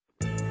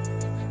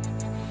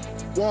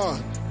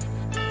One,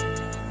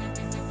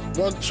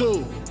 1,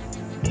 2.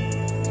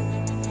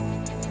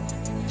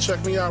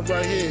 Check me out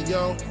right here,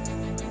 yo.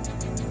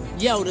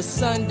 Yo, the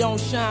sun don't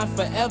shine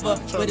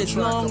forever, but as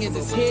long as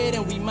it's here,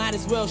 then we might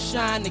as well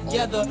shine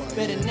together.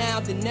 Better now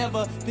than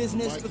never.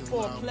 Business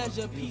before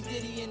pleasure. P.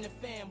 Diddy and the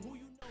fam. Who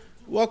you know?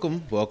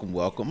 Welcome. I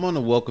want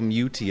to welcome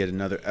you to yet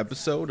another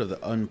episode of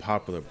the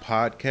Unpopular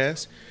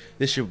Podcast.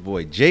 This is your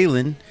boy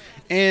Jalen,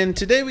 and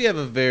today we have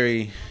a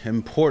very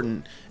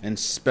important and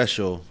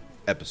special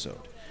episode.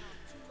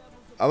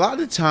 A lot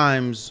of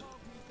times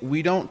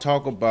we don't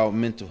talk about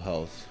mental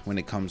health when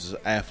it comes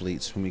to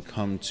athletes, when it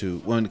comes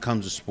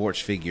to sports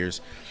figures,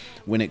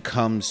 when it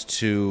comes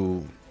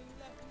to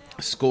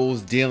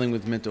schools dealing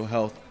with mental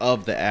health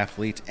of the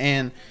athletes.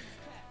 And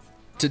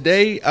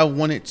today I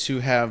wanted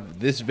to have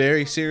this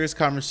very serious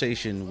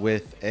conversation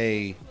with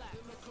a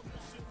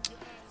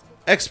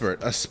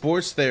expert, a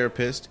sports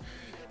therapist,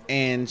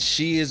 and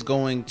she is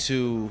going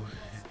to,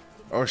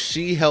 or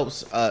she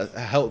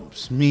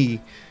helps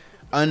me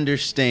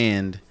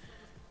understand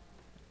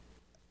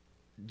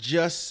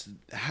just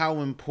how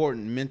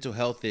important mental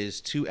health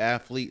is to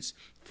athletes,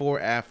 for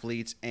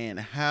athletes, and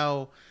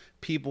how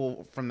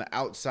people from the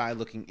outside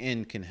looking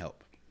in can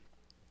help.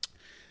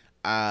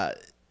 But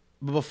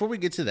before we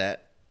get to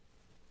that,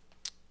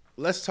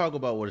 let's talk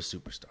about what a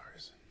superstar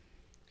is.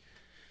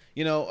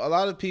 You know, a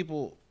lot of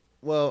people,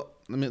 well,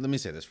 let me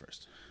say this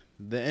first.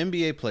 The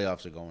NBA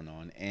playoffs are going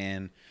on,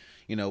 and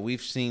you know,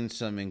 we've seen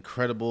some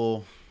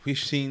incredible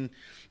play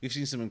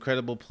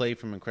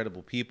from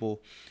incredible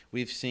people.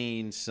 We've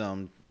seen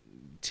some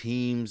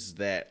teams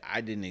that I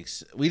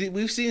didn't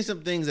we've seen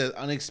some things that are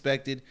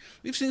unexpected.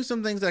 We've seen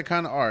some things that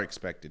kind of are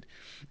expected.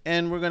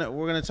 And we're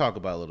going to talk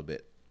about a little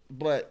bit.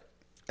 But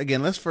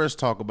again, let's first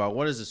talk about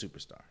what is a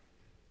superstar.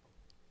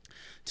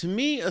 To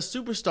me, a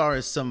superstar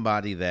is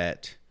somebody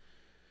that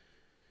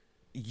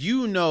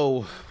you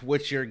know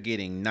what you're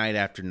getting night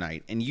after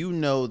night, and you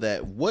know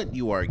that what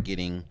you are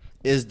getting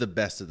is the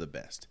best of the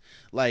best.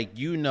 Like,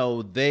 you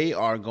know, they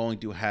are going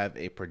to have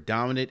a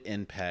predominant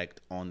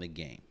impact on the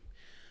game.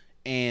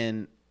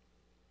 And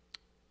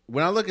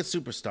when I look at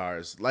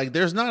superstars, like,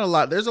 there's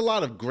a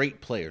lot of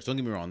great players. Don't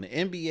get me wrong. The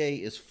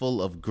NBA is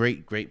full of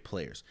great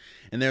players.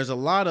 And there's a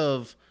lot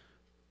of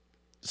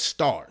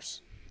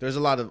stars. There's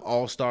a lot of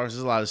all-stars.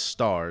 There's a lot of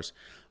stars.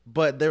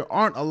 But there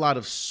aren't a lot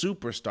of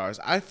superstars.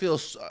 I feel,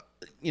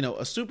 you know,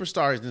 a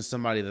superstar isn't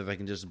somebody that they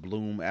can just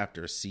bloom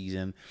after a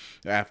season,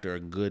 or after a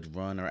good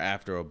run, or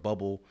after a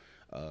bubble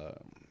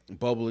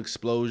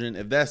explosion.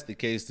 If that's the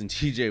case, then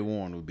T.J.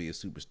 Warren would be a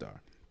superstar.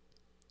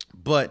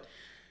 But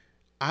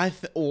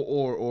Devin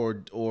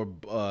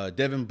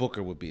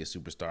Booker would be a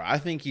superstar. I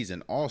think he's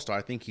an all-star.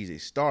 I think he's a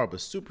star,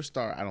 but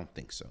superstar, I don't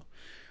think so.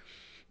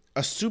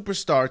 A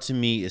superstar to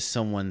me is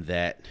someone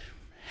that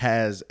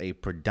has a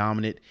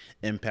predominant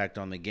impact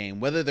on the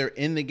game, whether they're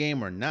in the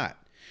game or not.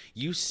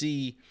 You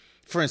see,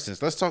 for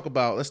instance, let's talk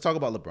about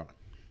LeBron.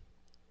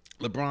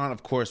 LeBron,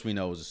 of course, we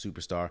know is a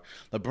superstar.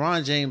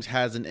 LeBron James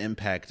has an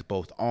impact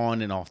both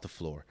on and off the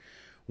floor.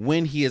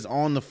 When he is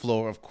on the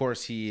floor, of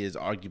course, he is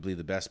arguably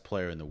the best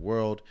player in the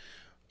world,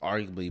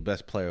 arguably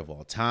best player of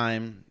all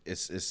time.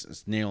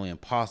 It's nearly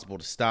impossible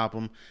to stop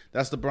him.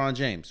 That's LeBron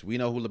James. We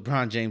know who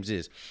LeBron James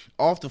is.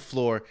 Off the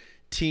floor,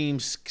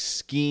 teams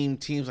scheme.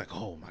 Teams like,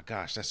 oh my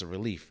gosh, that's a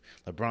relief.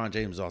 LeBron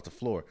James is off the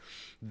floor.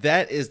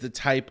 That is the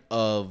type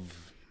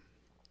of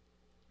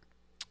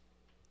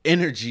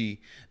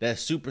energy that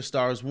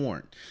superstars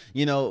warrant.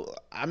 You know,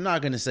 I'm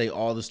not going to say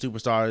all the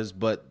superstars,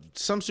 but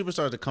some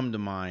superstars that come to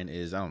mind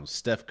is, I don't know,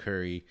 Steph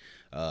Curry,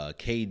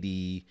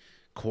 KD,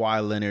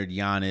 Kawhi Leonard,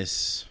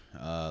 Giannis,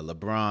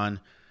 LeBron.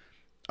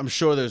 I'm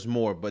sure there's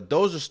more, but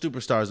those are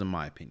superstars in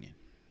my opinion.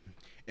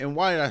 And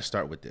why did I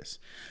start with this?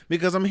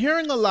 Because I'm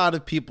hearing a lot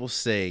of people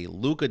say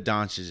Luka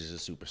Doncic is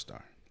a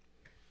superstar.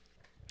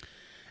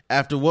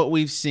 After what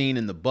we've seen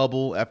in the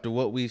bubble, after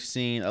what we've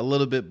seen a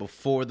little bit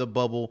before the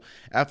bubble,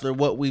 after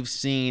what we've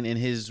seen in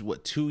his,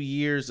 2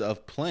 years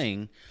of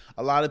playing,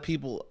 a lot of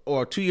people,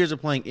 or 2 years of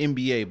playing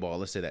NBA ball,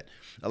 let's say that.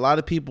 A lot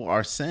of people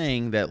are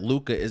saying that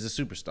Luka is a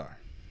superstar.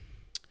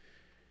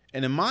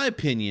 And in my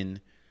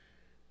opinion,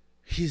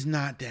 he's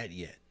not that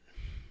yet.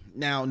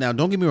 Now,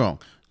 don't get me wrong.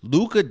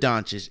 Luka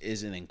Doncic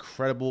is an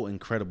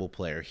incredible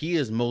player. He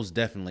is most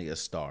definitely a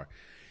star.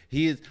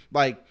 He's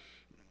the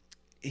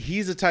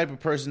type of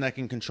person that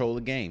can control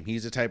the game.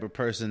 He's the type of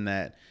person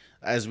that,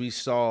 as we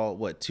saw,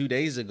 2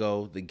 days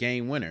ago, the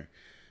game winner.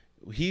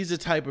 He's the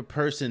type of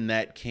person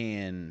that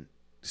can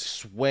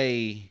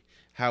sway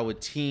how a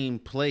team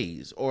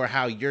plays or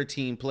how your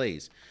team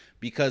plays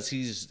because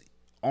he's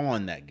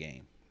on that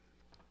game.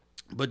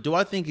 But do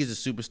I think he's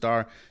a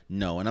superstar?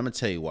 No, and I'm going to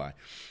tell you why.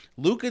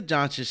 Luka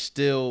Doncic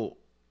still,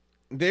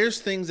 there's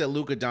things that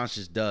Luka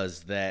Doncic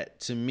does that,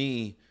 to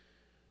me,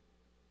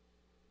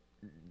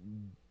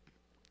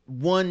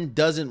 one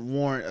doesn't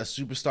warrant a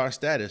superstar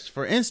status.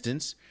 For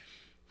instance,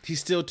 he's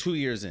still 2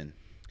 years in.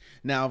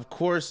 Now, of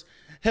course,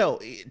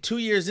 hell, 2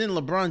 years in,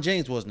 LeBron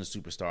James wasn't a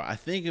superstar. I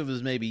think it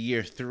was maybe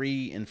year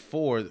 3 and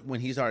 4 when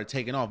he started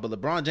taking off. But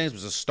LeBron James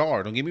was a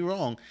star. Don't get me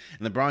wrong.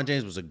 And LeBron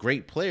James was a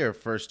great player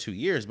first 2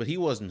 years, but he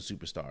wasn't a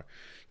superstar.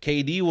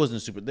 KD wasn't a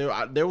super.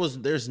 There was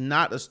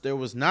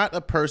not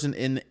a person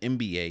in the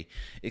NBA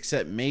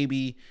except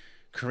maybe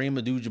Kareem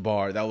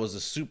Abdul-Jabbar that was a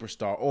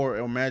superstar,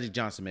 or Magic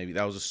Johnson maybe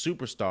that was a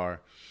superstar.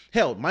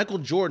 Hell, Michael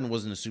Jordan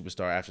wasn't a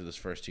superstar after those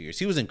first 2 years.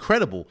 He was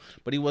incredible,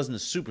 but he wasn't a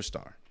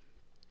superstar.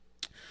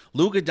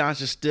 Luka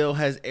Doncic still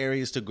has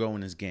areas to grow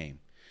in his game.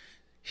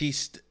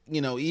 He's,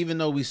 even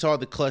though we saw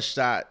the clutch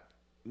shot,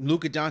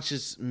 Luka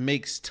Doncic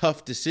makes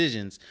tough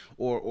decisions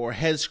or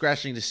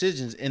head-scratching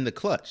decisions in the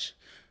clutch,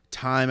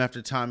 time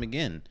after time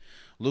again.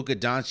 Luka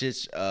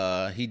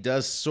Doncic, he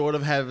does sort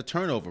of have a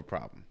turnover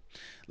problem.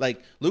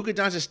 Like, Luka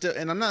Doncic still,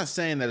 and I'm not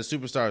saying that a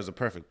superstar is a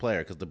perfect player,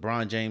 because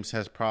LeBron James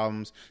has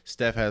problems,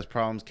 Steph has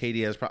problems,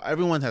 KD has problems,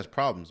 everyone has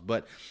problems.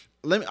 But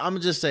I'm gonna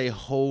just say,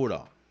 hold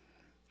on.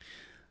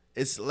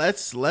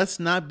 Let's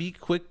not be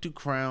quick to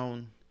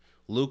crown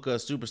Luka a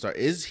superstar.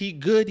 Is he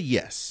good?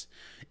 Yes.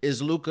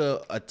 Is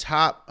Luka a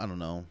top,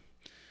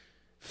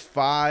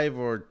 5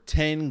 or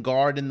 10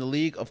 guard in the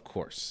league? Of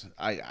course.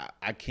 I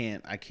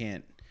can't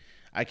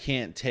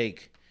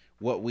take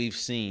what we've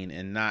seen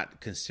and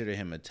not consider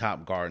him a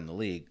top guard in the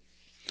league.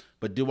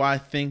 But do I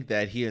think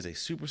that he is a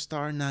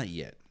superstar? Not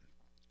yet.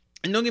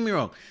 And don't get me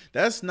wrong,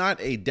 that's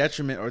not a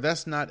detriment, or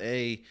that's not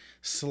a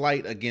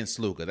slight against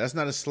Luka. That's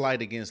not a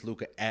slight against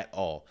Luka at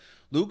all.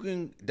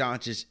 Luka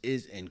Doncic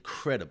is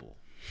incredible.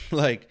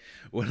 Like,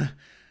 when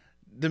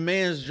the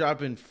man's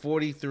dropping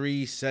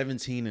 43,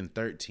 17, and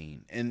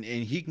 13, and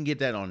he can get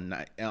that on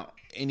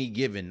any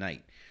given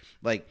night.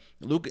 Like,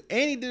 Luka,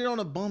 and he did it on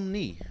a bum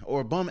knee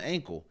or a bum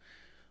ankle.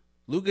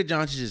 Luka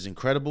Doncic is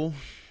incredible.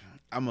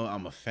 I'm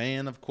a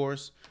fan, of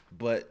course,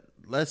 but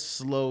let's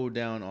slow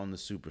down on the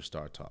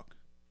superstar talk.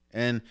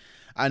 And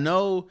I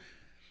know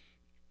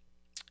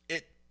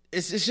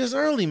it's just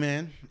early,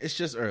 man. It's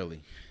just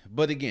early.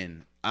 But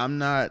again, I'm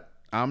not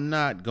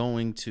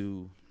downplaying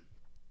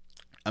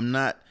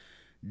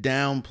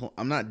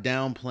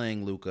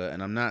Luka,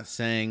 and I'm not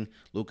saying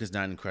Luka's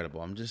not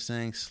incredible. I'm just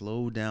saying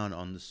slow down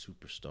on the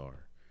superstar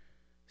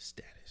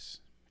status.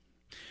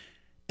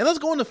 And let's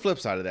go on the flip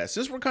side of that.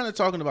 Since we're kind of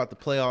talking about the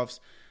playoffs,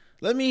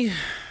 let me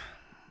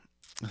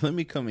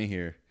come in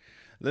here.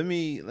 Let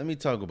me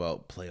talk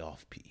about playoff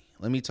P.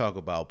 Let me talk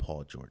about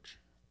Paul George.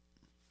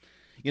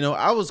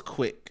 I was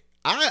quick.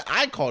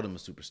 I called him a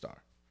superstar.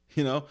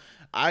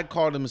 I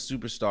called him a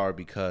superstar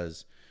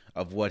because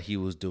of what he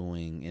was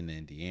doing in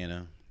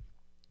Indiana,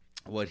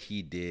 what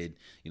he did,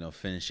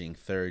 finishing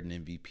third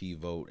in MVP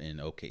vote in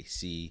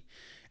OKC,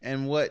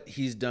 and what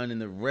he's done in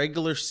the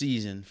regular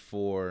season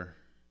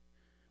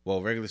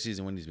regular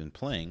season when he's been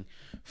playing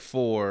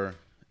for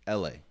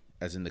LA,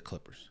 as in the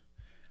Clippers.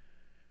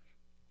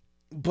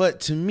 But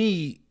to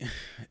me,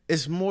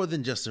 it's more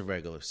than just a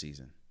regular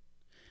season.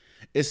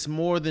 It's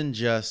more than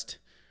just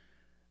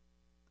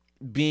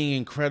being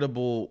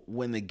incredible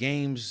when the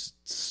games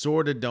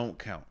sort of don't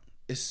count.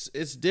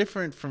 It's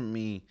different from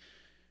me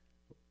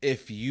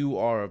if you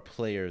are a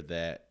player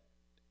that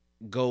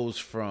goes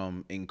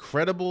from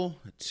incredible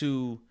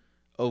to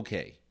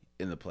okay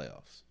in the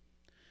playoffs.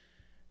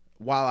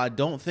 While I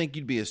don't think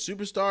you'd be a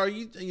superstar,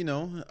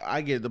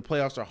 I get it. The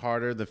playoffs are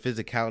harder. The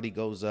physicality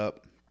goes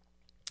up.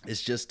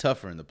 It's just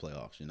tougher in the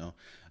playoffs,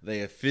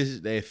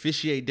 They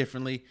officiate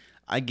differently.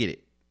 I get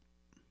it.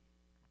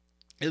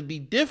 It'd be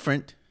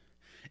different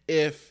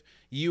if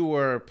you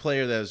were a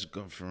player that's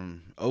gone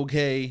from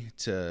okay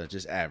to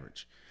just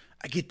average.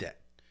 I get that.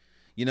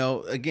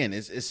 Again,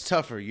 it's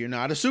tougher. You're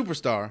not a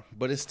superstar,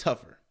 but it's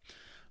tougher.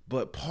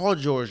 But Paul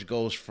George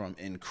goes from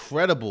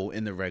incredible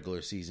in the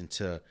regular season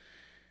to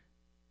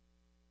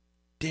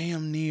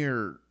damn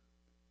near,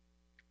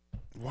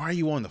 why are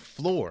you on the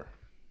floor?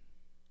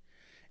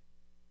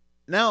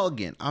 Now,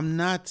 again, I'm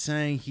not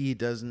saying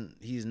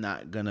he's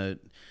not going to,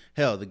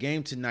 hell, the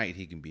game tonight,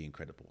 he can be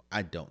incredible.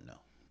 I don't know.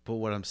 But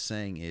what I'm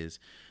saying is,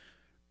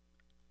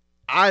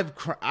 I've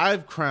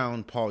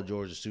crowned Paul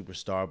George a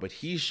superstar, but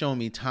he's shown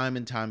me time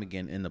and time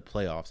again in the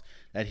playoffs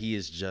that he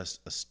is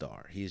just a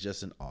star. He's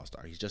just an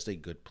all-star. He's just a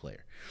good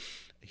player.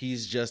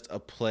 He's just a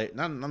player.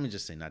 Let me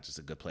just say, not just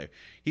a good player.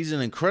 He's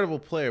an incredible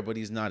player, but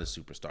he's not a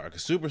superstar.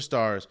 Because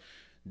superstars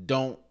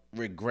don't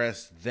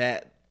regress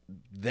that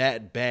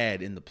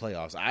bad in the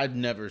playoffs. I've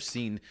never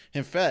seen.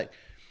 In fact,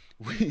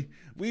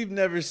 we've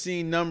never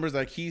seen numbers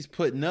like he's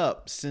putting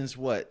up since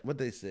what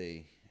they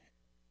say,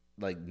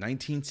 like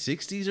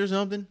 1960s or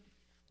something.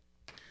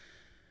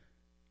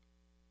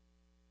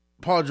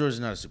 Paul George is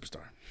not a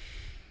superstar.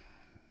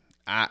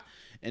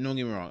 And don't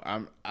get me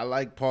wrong, I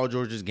like Paul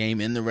George's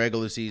game in the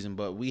regular season,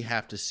 but we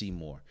have to see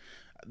more.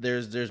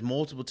 There's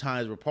multiple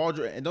times where Paul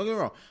George, and don't get me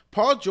wrong,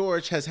 Paul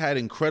George has had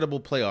incredible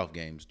playoff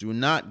games. Do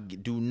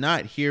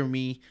not hear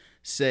me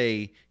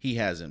say he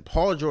hasn't.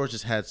 Paul George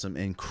has had some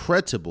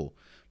incredible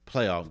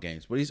playoff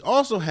games, but he's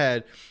also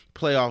had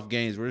playoff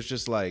games where it's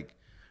just like,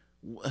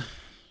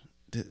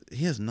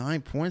 he has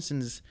 9 points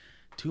and there's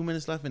 2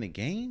 minutes left in the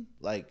game.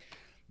 Like,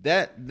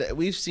 that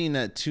we've seen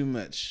that too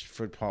much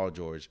for Paul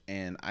George,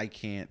 and I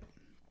can't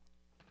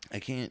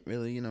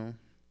really,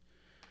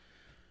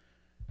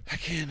 I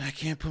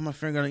can't put my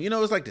finger on it.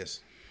 It's like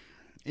this.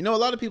 A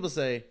lot of people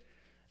say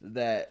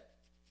that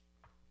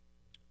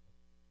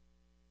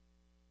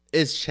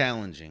it's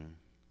challenging,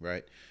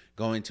 right?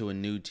 Going to a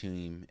new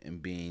team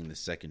and being the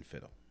second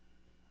fiddle.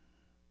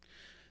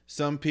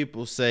 Some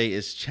people say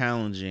it's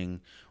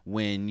challenging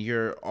when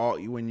you've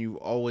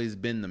always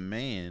been the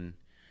man,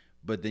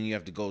 but then you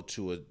have to go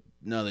to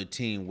another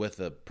team with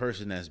a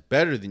person that's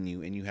better than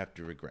you, and you have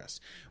to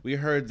regress. We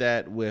heard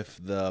that with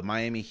the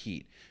Miami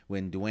Heat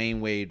when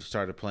Dwayne Wade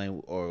started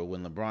playing, or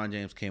when LeBron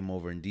James came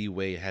over and D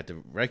Wade had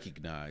to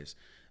recognize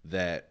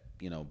that,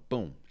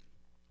 boom,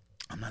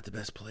 I'm not the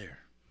best player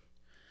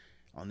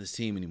on this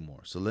team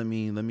anymore. So let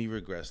me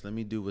regress. Let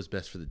me do what's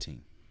best for the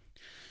team.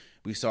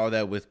 We saw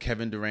that with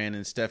Kevin Durant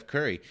and Steph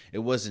Curry. It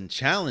wasn't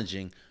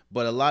challenging,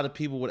 but a lot of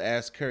people would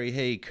ask Curry,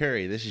 hey,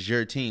 Curry, this is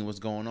your team. What's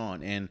going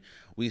on? And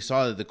we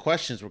saw that the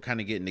questions were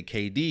kind of getting to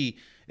KD.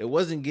 It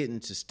wasn't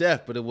getting to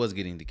Steph, but it was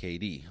getting to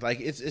KD.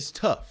 Like, it's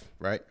tough,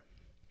 right?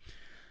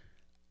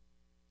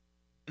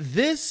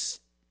 This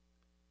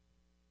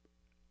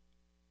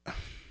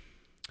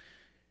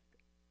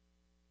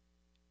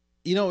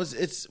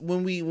it's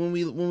when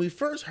we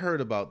first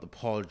heard about the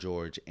Paul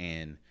George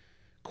and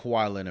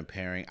Kawhi Leonard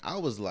pairing, I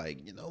was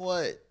like, you know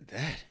what?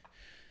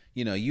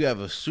 You have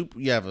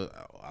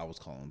I was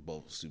calling them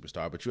both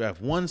superstar, but you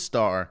have one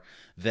star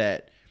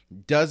that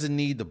doesn't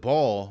need the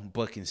ball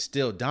but can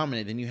still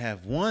dominate. Then you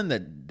have one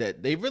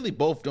that they really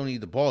both don't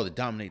need the ball to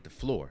dominate the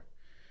floor.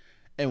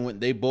 And when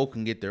they both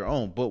can get their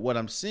own. But what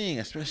I'm seeing,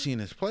 especially in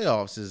this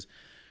playoffs, is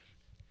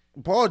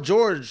Paul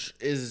George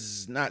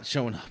is not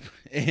showing up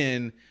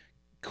and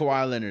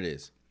Kawhi Leonard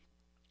is.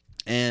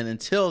 And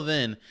until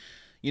then,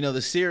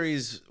 the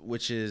series,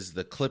 which is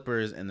the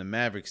Clippers and the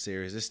Mavericks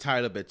series, is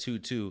tied up at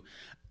 2-2.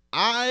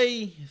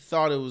 I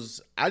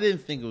didn't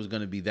think it was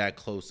going to be that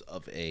close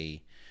of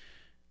a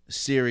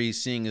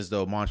series, seeing as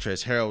though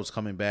Montrezl Harrell was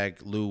coming back,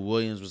 Lou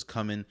Williams was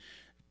coming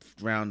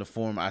round to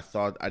form. I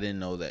didn't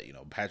know that,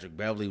 Patrick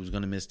Beverley was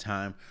going to miss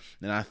time.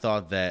 And I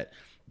thought that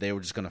they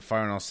were just going to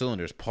fire on all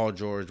cylinders. Paul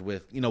George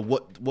with,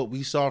 what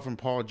we saw from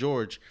Paul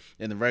George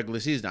in the regular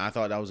season, I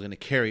thought that was going to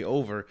carry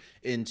over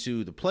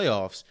into the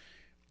playoffs.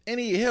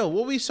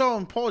 What we saw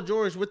in Paul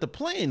George with the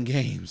playing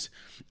games,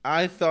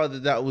 I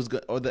thought that was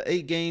good, or the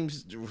 8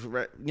 games,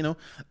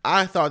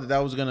 I thought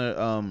that was going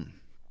to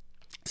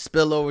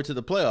spill over to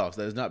the playoffs.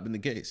 That has not been the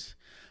case.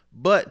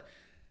 But,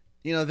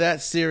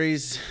 that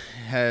series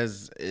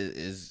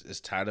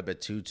is tied up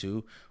at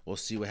 2-2. We'll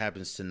see what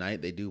happens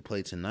tonight. They do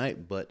play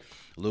tonight, but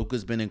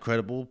Luka's been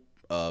incredible.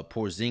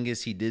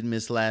 Porzingis, he did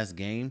miss last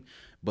game,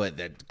 but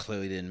that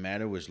clearly didn't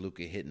matter. Was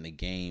Luka hitting the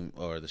game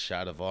or the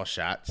shot of all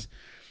shots?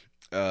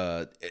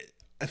 It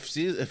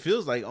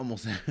feels like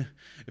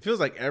it feels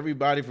like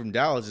everybody from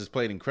Dallas has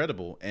played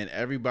incredible, and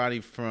everybody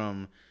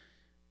from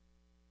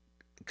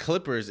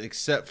Clippers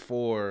except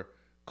for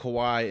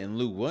Kawhi and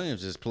Lou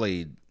Williams has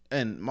played,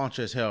 and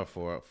Montrezl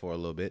Harrell for a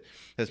little bit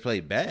has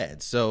played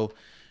bad. So,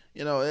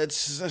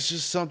 that's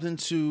just something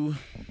to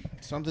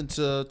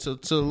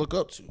look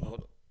up to.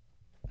 Hold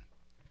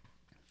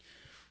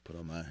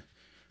on.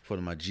 Put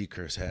on my G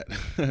curse hat.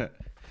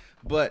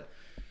 But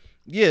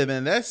yeah,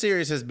 man, that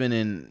series has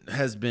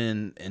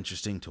been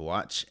interesting to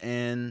watch,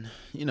 and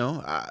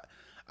I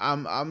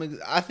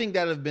think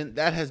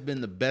that has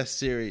been the best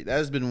series. That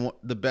has been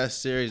the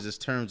best series in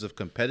terms of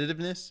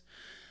competitiveness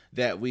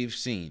that we've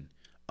seen.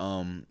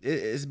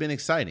 It's been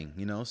exciting,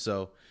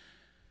 So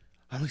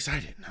I'm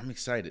excited.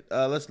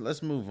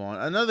 Let's move on.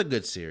 Another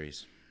good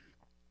series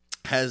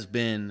has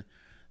been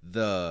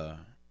the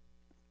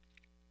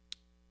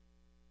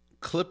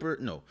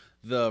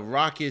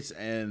Rockets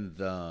and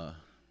the.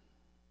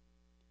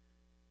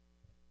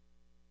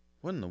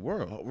 What in the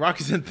world?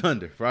 Rockets and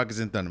Thunder.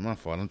 My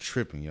fault. I'm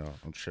tripping, y'all.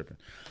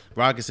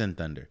 Rockets and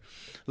Thunder.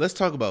 Let's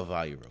talk about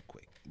value real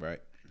quick,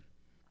 right?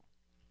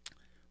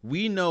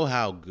 We know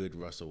how good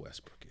Russell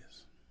Westbrook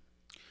is.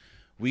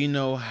 We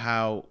know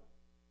how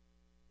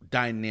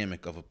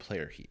dynamic of a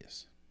player he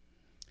is.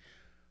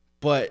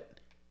 But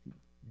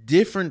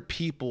different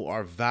people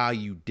are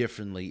valued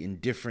differently in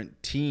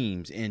different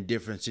teams and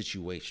different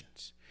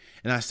situations.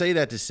 And I say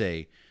that to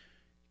say,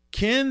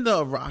 can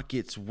the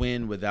Rockets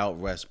win without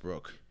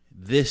Westbrook?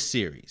 This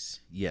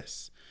series,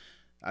 yes.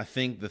 I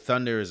think the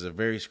Thunder is a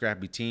very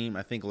scrappy team.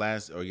 I think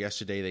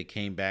yesterday they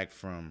came back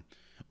from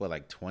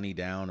 20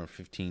 down or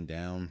 15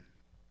 down.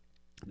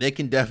 They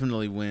can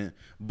definitely win,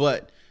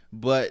 but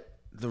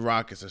the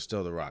Rockets are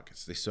still the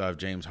Rockets. They still have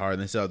James Harden.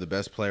 They still have the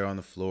best player on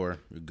the floor.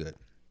 We're good.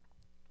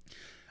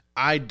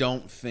 I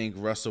don't think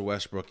Russell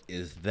Westbrook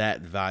is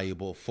that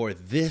valuable for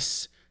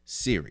this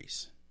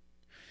series.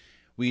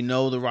 We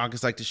know the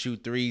Rockets like to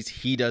shoot threes.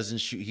 He doesn't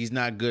shoot. He's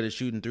not good at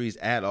shooting threes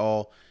at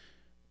all.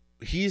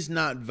 He's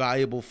not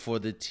valuable for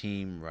the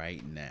team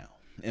right now,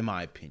 in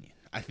my opinion.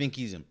 I think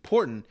he's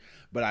important,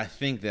 but I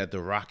think that the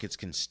Rockets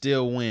can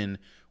still win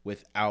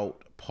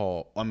without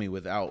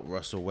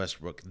Russell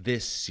Westbrook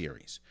this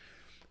series.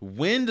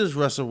 When does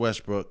Russell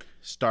Westbrook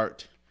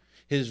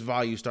his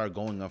value start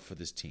going up for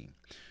this team?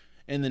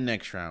 In the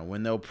next round,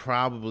 when they'll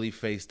probably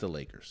face the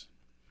Lakers.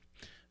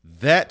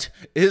 That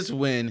is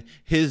when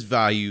his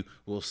value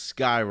will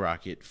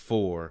skyrocket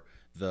for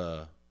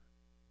the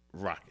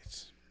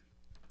Rockets.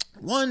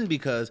 One,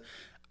 because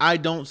I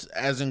don't,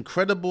 as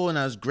incredible and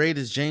as great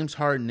as James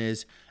Harden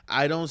is,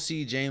 I don't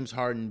see James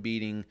Harden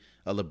beating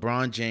a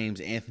LeBron James,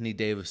 Anthony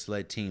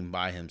Davis-led team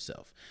by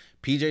himself.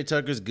 PJ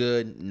Tucker's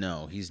good.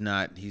 No, he's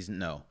not.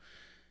 No.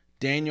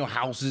 Daniel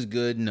House is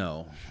good.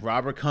 No.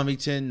 Robert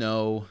Covington.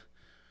 No.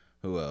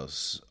 Who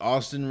else?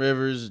 Austin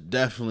Rivers.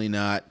 Definitely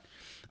not.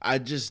 I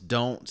just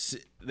don't see.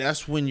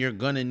 That's when you're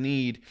gonna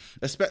need.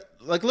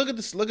 Like, look at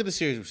this. Look at the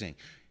series we're seeing.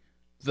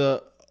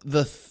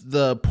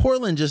 The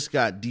Portland just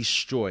got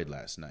destroyed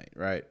last night,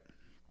 right?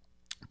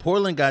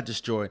 Portland got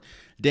destroyed.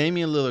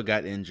 Damian Lillard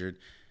got injured.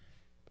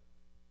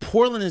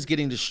 Portland is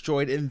getting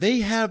destroyed, and they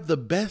have the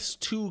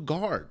best two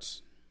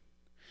guards.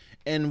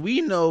 And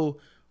we know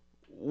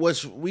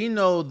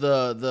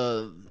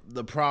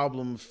the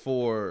problem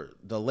for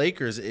the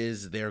Lakers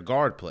is their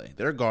guard play.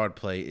 Their guard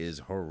play is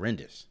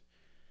horrendous.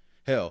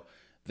 Hell,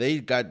 they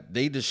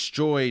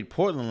destroyed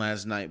Portland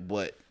last night,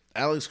 but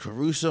Alex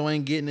Caruso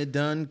ain't getting it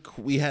done.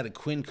 We had a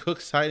Quinn Cook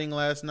sighting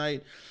last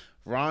night.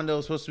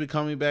 Rondo's supposed to be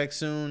coming back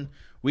soon.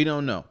 We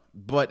don't know,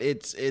 but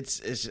it's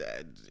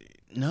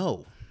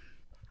no.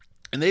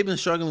 And they've been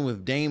struggling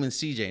with Dame and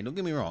CJ. And don't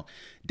get me wrong,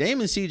 Dame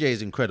and CJ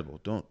is incredible.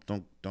 Don't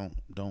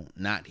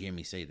not hear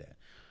me say that.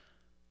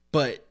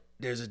 But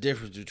there's a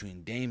difference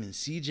between Dame and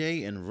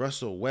CJ and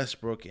Russell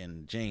Westbrook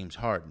and James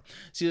Harden.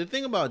 See, the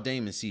thing about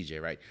Dame and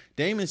CJ, right?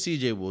 Dame and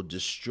CJ will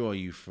destroy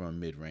you from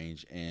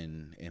mid-range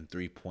and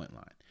 3-point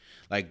line.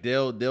 Like,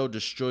 they'll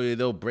destroy you.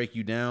 They'll break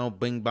you down.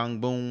 Bing, bang,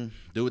 boom.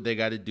 Do what they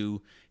got to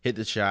do. Hit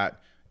the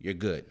shot. You're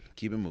good.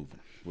 Keep it moving.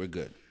 We're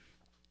good.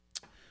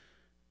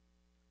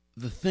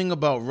 The thing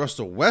about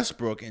Russell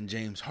Westbrook and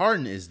James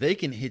Harden is they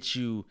can hit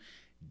you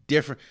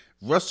different.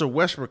 Russell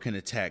Westbrook can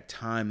attack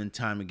time and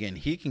time again.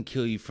 He can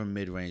kill you from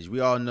mid-range. We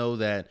all know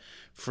that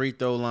free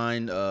throw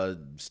line,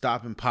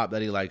 stop and pop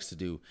that he likes to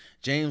do.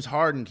 James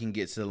Harden can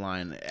get to the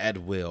line at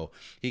will.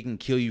 He can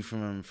kill you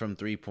from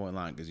 3-point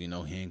line because, he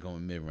ain't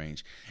going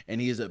mid-range. And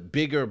he is a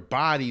bigger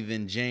body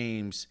than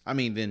Damian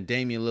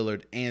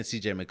Lillard and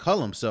CJ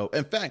McCollum. So,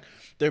 in fact,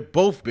 they're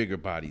both bigger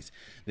bodies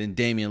than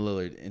Damian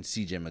Lillard and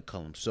CJ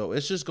McCollum. So,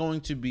 it's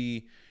going to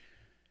be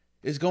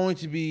a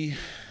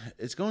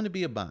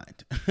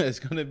bind. It's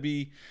going to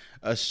be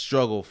a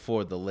struggle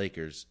for the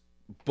Lakers.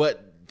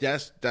 But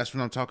that's what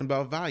I'm talking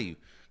about. Value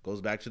goes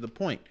back to the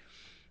point.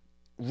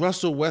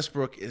 Russell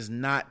Westbrook is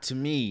not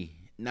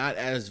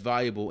as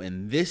valuable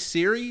in this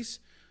series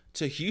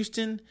to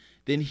Houston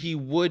than he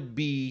would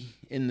be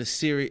in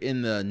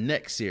the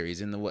next series,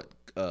 in the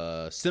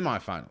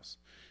semifinals,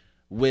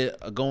 with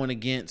going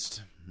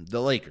against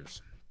the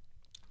Lakers.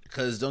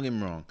 Because don't get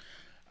me wrong,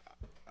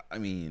 I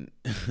mean,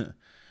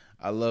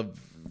 I love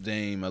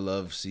Dame. I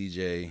love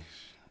CJ.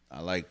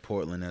 I like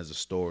Portland as a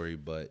story,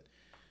 but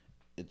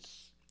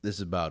this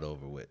is about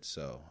over with.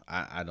 So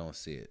I don't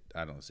see it.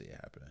 I don't see it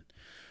happening.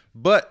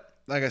 But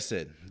like I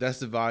said, that's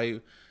the value.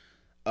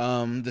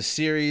 The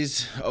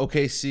series,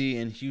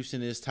 OKC and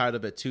Houston, is tied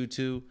up at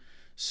 2-2.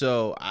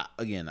 So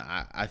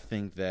I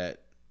think that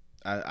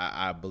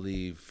I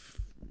believe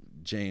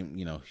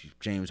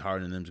James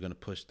Harden and them is going to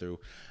push through.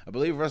 I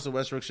believe Russell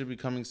Westbrook should be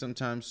coming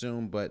sometime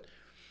soon, but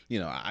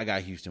I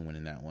got Houston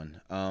winning that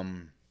one.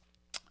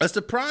 A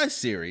surprise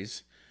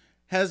series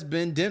has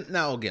been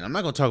now. Again, I'm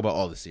not going to talk about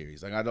all the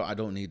series. Like, I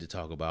don't need to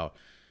talk about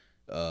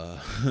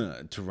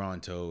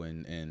Toronto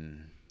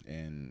and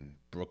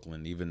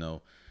Brooklyn, even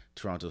though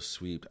Toronto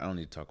swept. I don't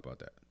need to talk about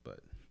that. But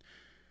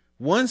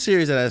one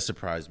series that has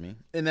surprised me,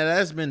 and that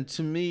has been,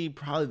 to me,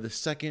 probably the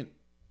second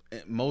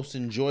most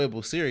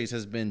enjoyable series,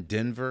 has been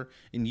Denver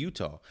and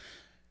Utah.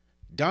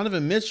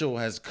 Donovan Mitchell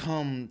has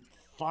come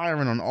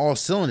firing on all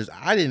cylinders.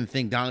 I didn't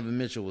think Donovan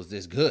Mitchell was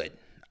this good.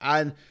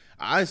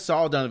 I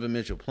saw Donovan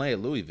Mitchell play at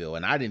Louisville,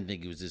 and I didn't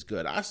think he was this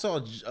good. I saw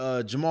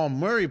Jamal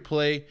Murray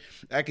play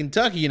at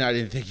Kentucky, and I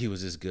didn't think he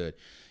was this good.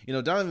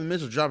 Donovan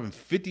Mitchell dropping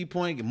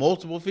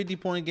multiple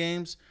 50-point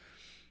games.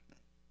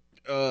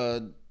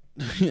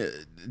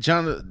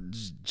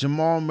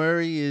 Jamal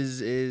Murray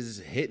is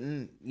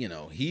hitting,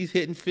 he's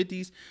hitting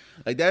 50s.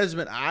 Like, that has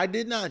been,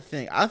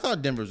 I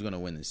thought Denver was going to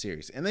win the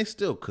series, and they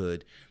still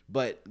could,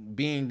 but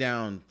being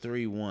down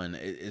 3-1,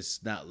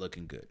 it's not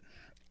looking good.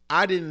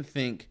 I didn't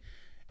think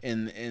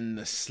in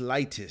the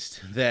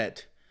slightest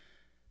that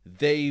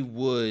they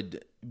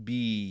would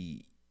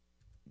be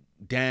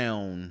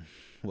down,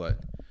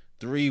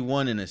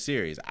 3-1 in a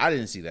series. I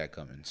didn't see that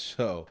coming.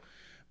 So,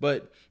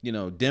 but,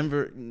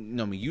 Denver,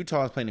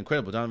 Utah is playing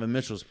incredible. Donovan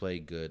Mitchell's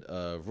played good.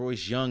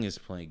 Royce Young is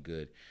playing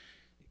good.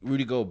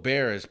 Rudy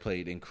Gobert has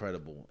played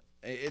incredible.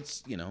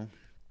 It's,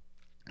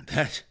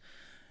 that,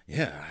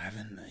 yeah, I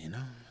haven't,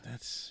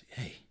 that's,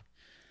 hey.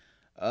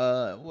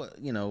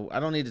 I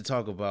don't need to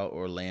talk about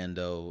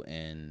Orlando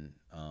and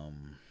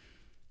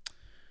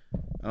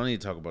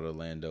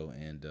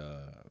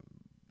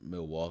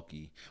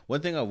Milwaukee.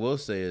 One thing I will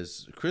say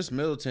is Chris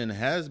Middleton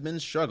has been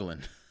struggling.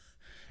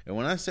 And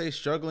when I say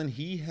struggling,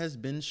 he has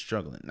been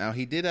struggling. Now,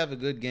 he did have a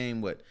good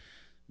game,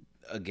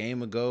 a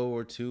game ago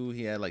or two.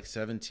 He had like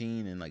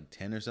 17 and like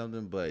 10 or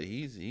something, but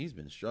he's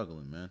been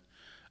struggling, man.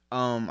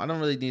 I don't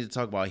really need to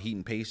talk about Heat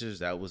and Pacers.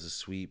 That was a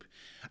sweep.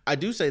 I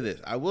will say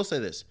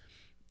this.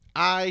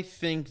 I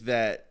think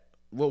that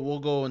we'll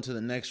go into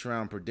the next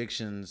round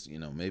predictions,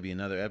 maybe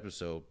another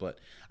episode, but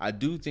I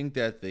do think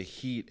that the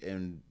Heat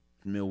and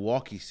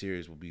Milwaukee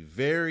series will be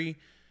very,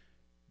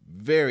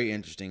 very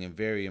interesting and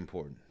very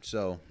important.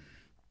 So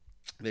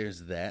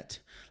there's that.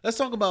 Let's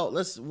talk about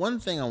one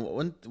thing I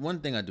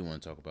do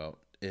want to talk about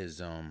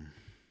is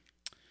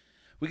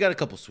we got a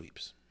couple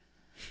sweeps.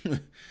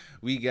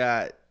 We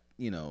got,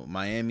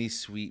 Miami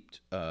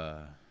sweeped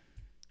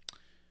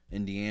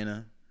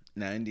Indiana.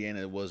 Now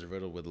Indiana was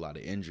riddled with a lot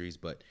of injuries,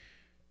 but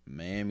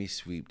Miami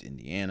sweeped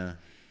Indiana.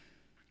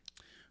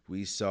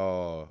 We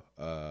saw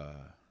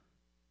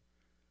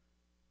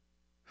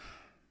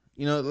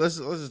let's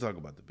just talk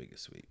about the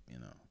biggest sweep,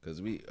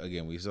 because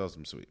we saw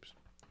some sweeps.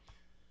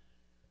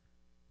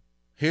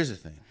 Here's the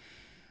thing.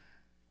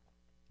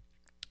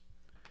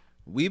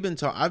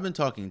 I've been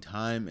talking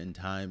time and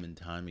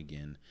time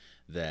again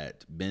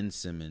that Ben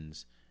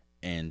Simmons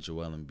and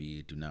Joel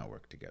Embiid do not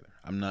work together.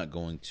 I'm not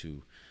going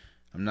to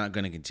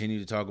continue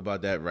to talk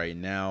about that right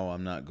now.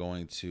 I'm not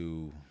going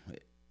to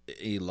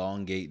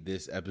elongate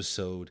this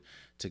episode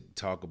to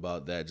talk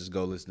about that. Just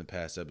go listen to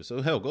past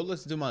episodes. Hell, go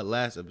listen to my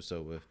last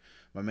episode with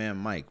my man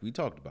Mike. We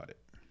talked about it.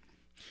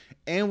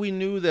 And we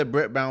knew that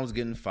Brett Brown was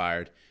getting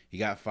fired. He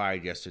got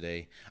fired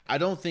yesterday. I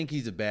don't think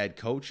he's a bad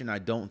coach, and I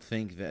don't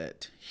think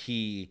that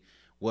he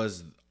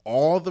was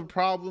all the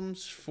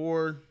problems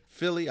for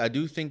Philly. I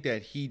do think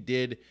that he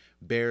did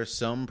bear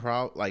some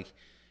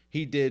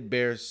he did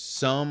bear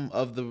some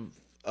of the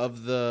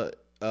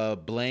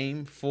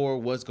blame for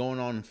what's going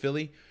on in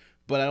Philly,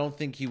 but I don't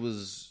think he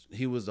was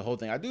the whole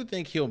thing. I do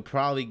think he'll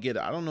probably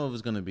I don't know if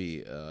it's going to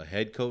be a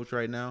head coach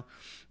right now,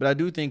 but I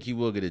do think he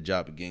will get a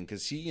job again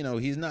because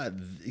he's not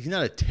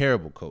a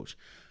terrible coach.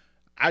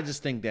 I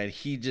just think that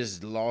he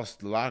just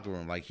lost the locker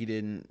room. Like, he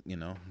didn't,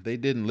 they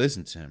didn't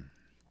listen to him.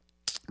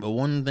 But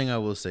one thing I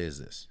will say is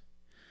this.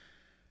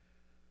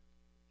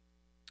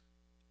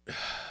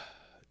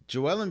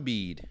 Joel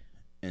Embiid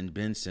and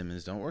Ben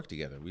Simmons don't work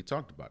together. We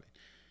talked about it.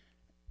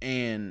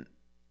 And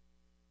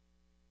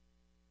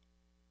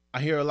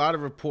I hear a lot of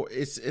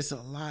reports. It's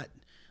a lot.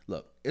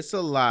 Look, it's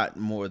a lot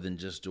more than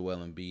just Joel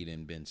Embiid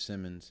and Ben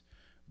Simmons.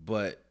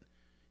 But,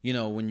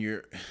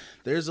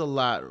 there's a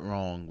lot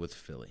wrong with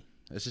Philly.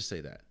 Let's just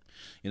say that.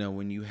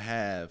 When you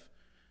have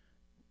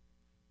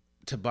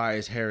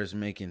Tobias Harris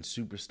making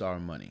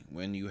superstar money,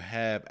 when you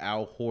have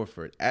Al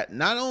Horford,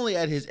 not only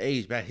at his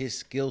age, but at his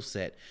skill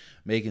set,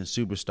 making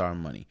superstar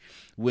money,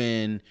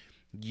 when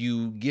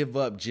you give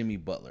up Jimmy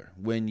Butler,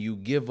 when you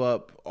give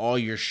up all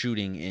your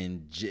shooting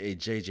in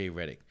JJ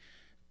Redick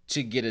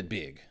to get it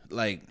big,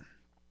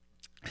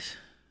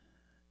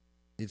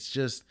 it's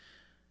just...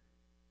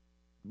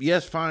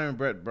 Yes, firing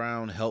Brett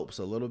Brown helps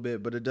a little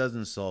bit, but it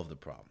doesn't solve the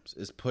problems.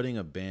 It's putting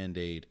a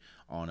Band-Aid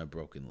on a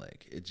broken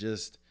leg. It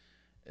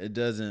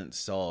doesn't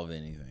solve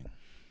anything.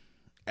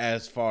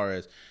 As far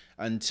as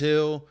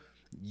until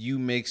you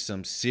make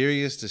some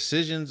serious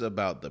decisions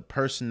about the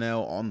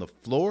personnel on the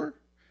floor,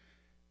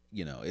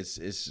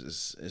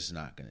 it's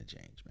not going to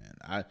change, man.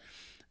 I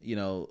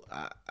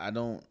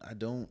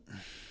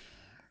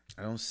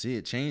don't see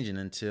it changing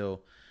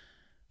until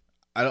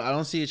I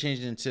don't see it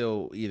changing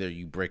until either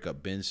you break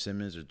up Ben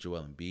Simmons or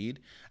Joel Embiid.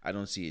 I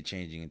don't see it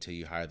changing until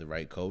you hire the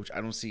right coach.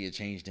 I don't see it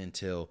changing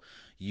until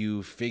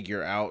you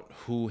figure out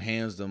who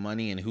hands the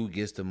money and who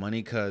gets the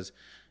money, because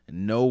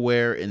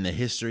nowhere in the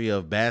history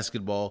of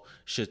basketball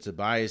should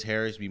Tobias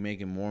Harris be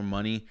making more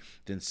money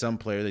than some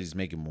player that he's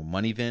making more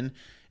money than.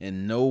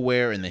 And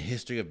nowhere in the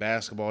history of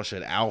basketball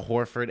should Al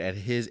Horford, at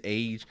his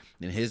age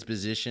and his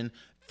position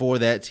for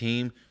that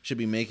team, should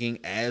be making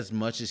as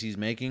much as he's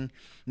making.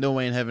 No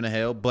way in heaven or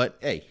hell. But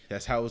hey,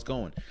 that's how it's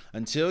going.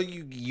 Until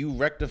you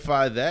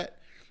rectify that,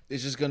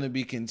 it's just going to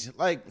be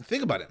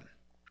think about it.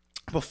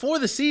 Before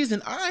the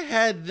season, I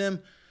had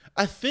them.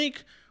 I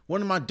think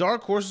one of my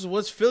dark horses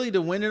was Philly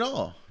to win it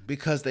all,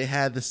 because they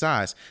had the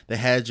size. They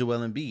had Joel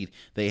Embiid.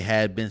 They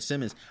had Ben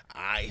Simmons.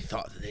 I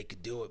thought that they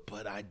could do it,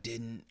 but I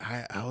didn't.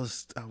 I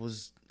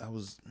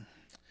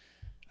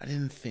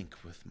didn't think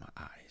with my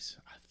eyes.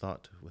 I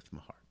thought with my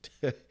heart.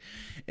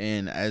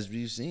 And as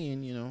we've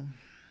seen,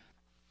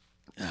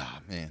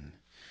 man,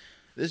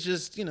 it's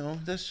just,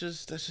 that's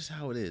just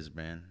how it is,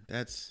 man.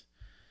 That's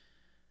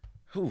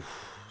a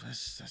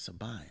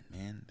bind,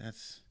 man.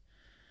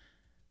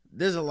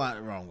 There's a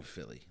lot wrong with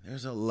Philly.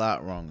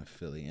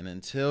 And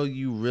until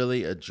you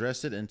really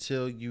address it,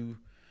 until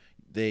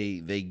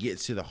they get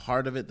to the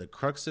heart of it, the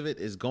crux of it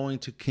is going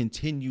to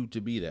continue to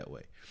be that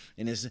way.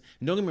 And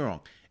don't get me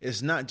wrong,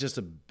 it's not just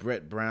a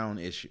Brett Brown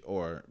issue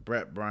or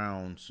Brett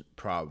Brown's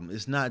problem.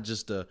 It's not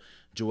just a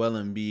Joel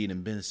Embiid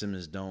and Ben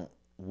Simmons don't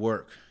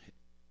work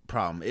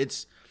problem.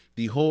 It's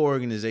the whole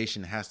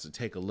organization has to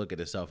take a look at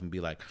itself and be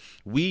like,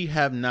 we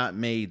have not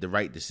made the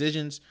right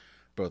decisions,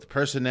 both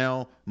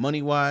personnel,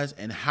 money-wise,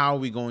 and how are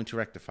we going to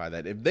rectify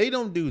that? If they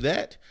don't do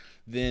that,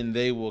 then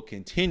they will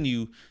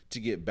continue to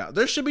get bounced.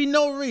 There should be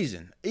no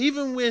reason,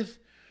 even with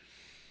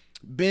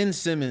Ben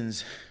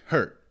Simmons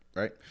hurt,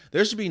 right?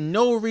 There should be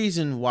no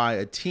reason why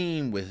a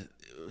team with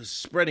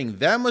spreading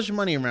that much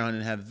money around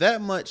and have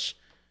that much,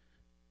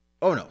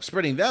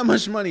 spreading that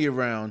much money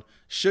around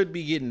should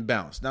be getting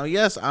bounced. Now,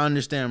 yes, I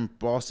understand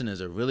Boston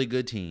is a really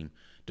good team.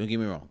 Don't get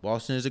me wrong.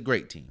 Boston is a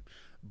great team.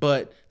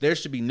 But there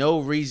should be no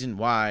reason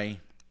why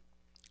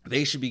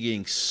they should be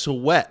getting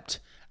swept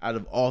out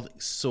of all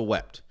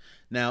swept.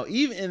 Now,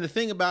 and the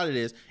thing about it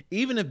is,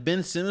 even if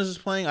Ben Simmons was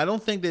playing, I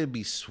don't think they'd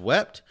be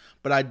swept,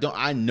 but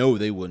I know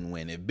they wouldn't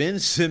win. If Ben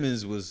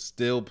Simmons was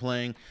still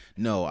playing,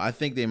 no, I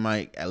think they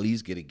might at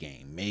least get a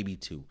game, maybe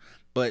two.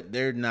 But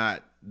they're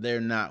not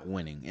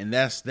winning. And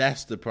that's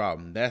the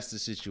problem. That's the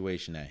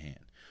situation at hand.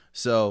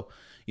 So,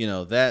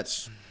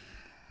 that's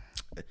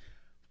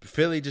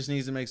Philly just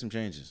needs to make some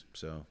changes.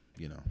 So,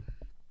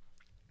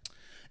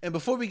 And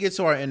before we get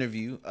to our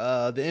interview,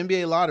 the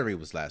NBA lottery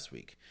was last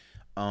week.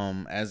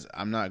 As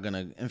I'm not going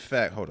to, in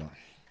fact, hold on.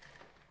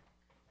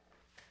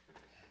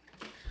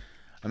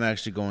 I'm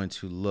actually going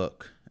to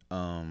look.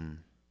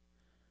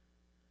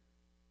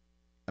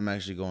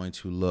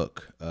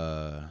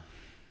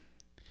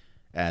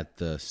 At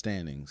the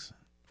standings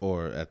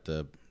or at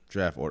the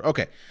draft order.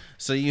 Okay,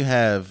 so you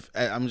have,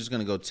 I'm just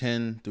going to go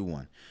 10 through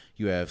 1.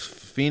 You have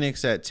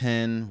Phoenix at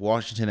 10,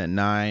 Washington at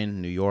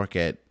 9, New York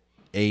at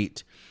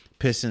 8,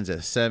 Pistons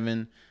at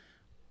 7,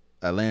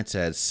 Atlanta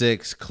at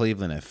 6,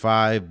 Cleveland at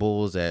 5,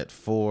 Bulls at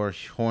 4,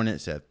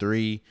 Hornets at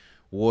 3,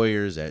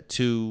 Warriors at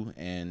 2,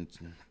 and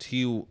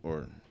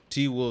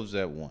T-Wolves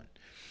at 1.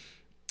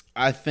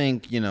 I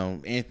think,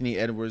 Anthony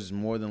Edwards is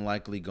more than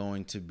likely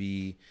going to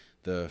be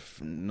the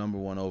number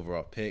 1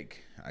 overall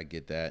pick. I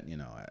get that.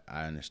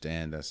 I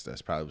understand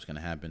that's probably what's going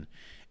to happen.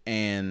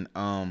 And,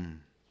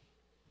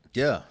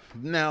 yeah.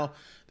 Now,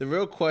 the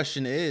real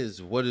question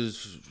is, what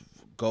does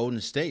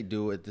Golden State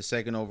do at the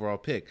 2nd overall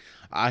pick?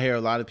 I hear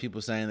a lot of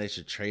people saying they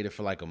should trade it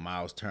for like a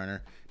Miles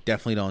Turner.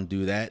 Definitely don't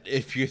do that.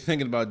 If you're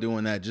thinking about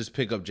doing that, just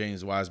pick up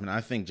James Wiseman.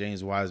 I think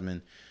James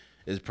Wiseman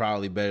is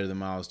probably better than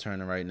Miles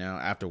Turner right now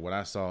after what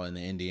I saw in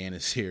the Indiana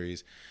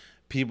series.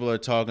 People are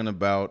talking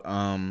about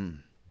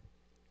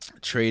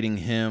trading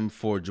him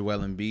for Joel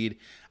Embiid.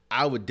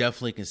 I would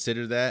definitely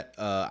consider that.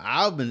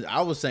 I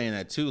was saying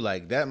that too.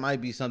 Like, that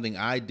might be something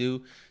I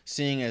do,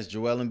 seeing as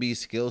Joel Embiid's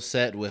skill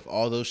set with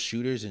all those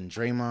shooters and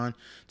Draymond,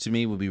 to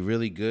me, would be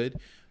really good.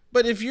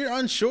 But if you're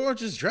unsure,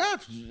 just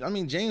draft. I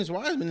mean, James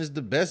Wiseman is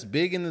the best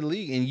big in the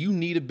league, and you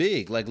need a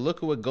big. Like, look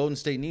at what Golden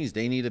State needs.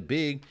 They need a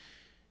big.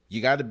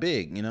 You got a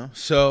big,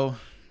 So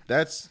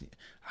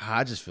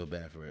I just feel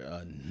bad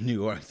for New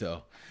York,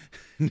 though.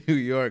 New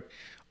York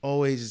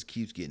always just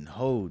keeps getting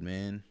hoed,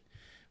 man.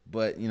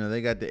 But,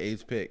 they got the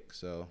 8th pick,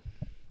 so,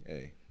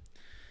 hey.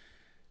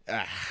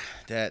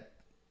 The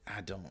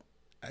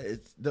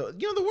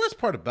worst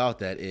part about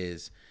that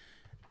is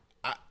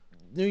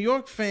New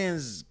York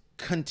fans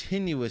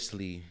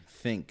continuously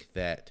think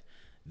that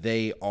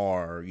they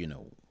are,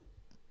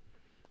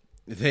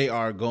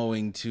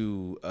 going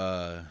to,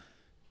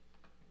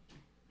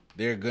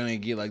 they're going to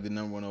get like the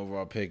number 1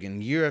 overall pick,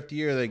 and year after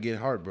year they get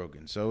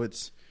heartbroken. So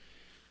it's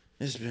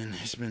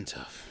been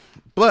tough.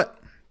 But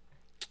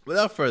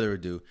without further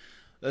ado,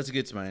 let's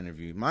get to my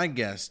interview. My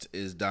guest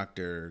is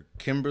Dr.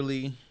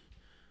 Kimberly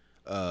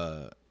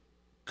Cottrell.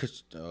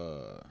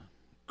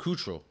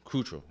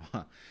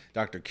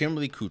 Dr.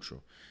 Kimberly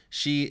Cottrell.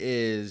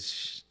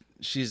 She's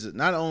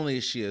not only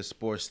is she a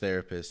sports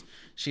therapist,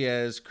 she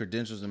has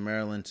credentials in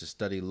Maryland to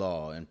study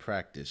law and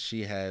practice.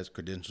 She has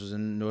credentials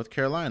in North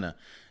Carolina.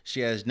 She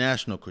has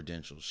national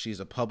credentials. She's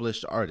a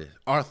published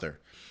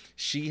author.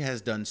 She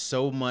has done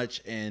so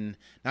much in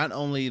not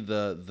only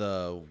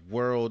the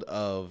world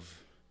of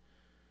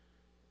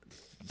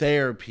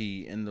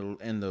therapy in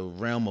the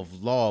realm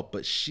of law,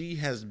 but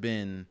she's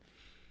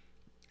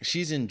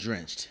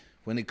entrenched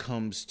when it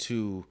comes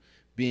to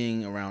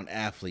being around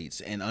athletes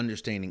and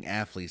understanding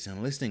athletes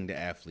and listening to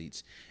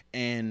athletes.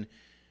 And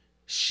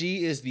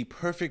she is the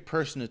perfect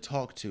person to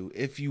talk to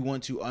if you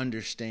want to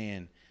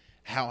understand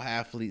how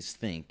athletes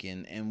think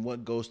and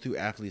what goes through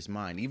athletes'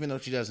 mind. Even though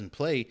she doesn't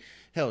play,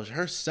 hell,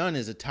 her son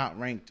is a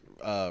top-ranked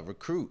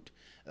recruit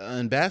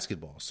in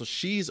basketball. So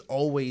she's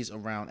always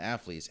around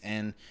athletes,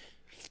 and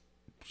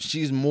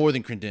she's more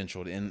than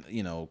credentialed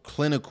in,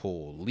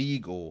 clinical,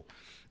 legal,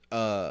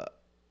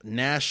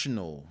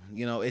 national.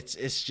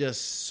 It's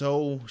just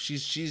so she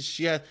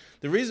has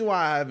the reason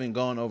why I haven't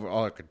gone over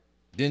all her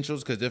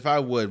credentials, because if I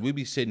would, we'd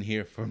be sitting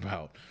here for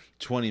about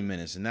 20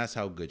 minutes, and that's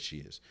how good she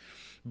is.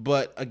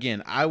 But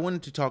again, I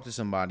wanted to talk to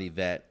somebody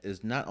that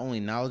is not only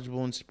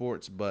knowledgeable in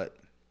sports, but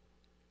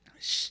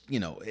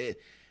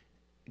it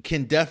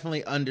can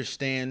definitely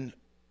understand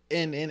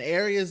in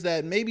areas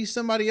that maybe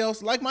somebody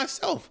else like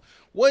myself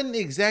wouldn't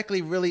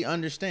exactly really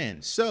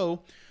understand.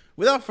 So,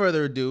 without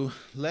further ado,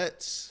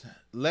 let's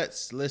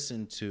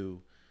listen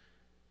to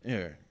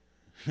here.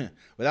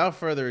 without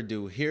further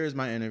ado, here's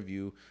my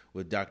interview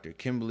with Dr.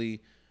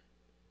 Kimberly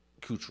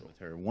Cottrell.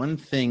 Her one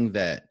thing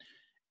that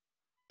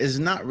is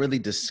not really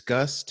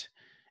discussed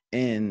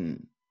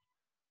in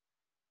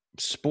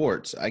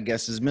sports, I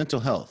guess, is mental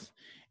health.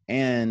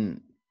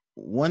 And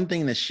one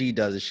thing that she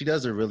does is she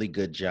does a really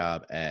good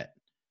job at,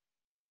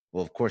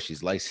 well, of course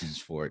she's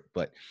licensed for it,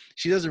 but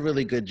she does a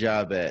really good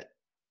job at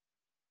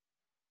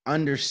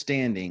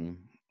understanding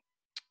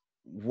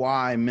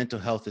why mental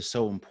health is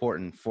so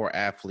important for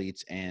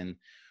athletes and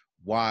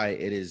why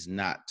it is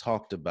not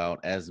talked about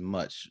as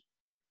much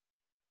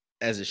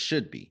as it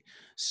should be.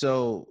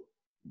 So,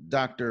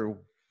 doctor,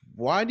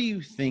 why do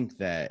you think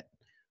that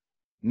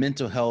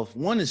mental health,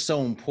 one, is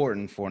so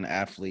important for an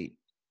athlete,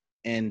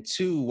 and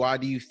two, why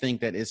do you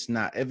think that it's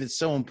not, if it's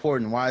so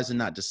important, why is it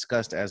not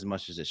discussed as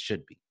much as it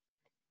should be?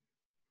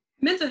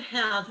 Mental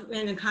health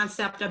and the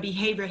concept of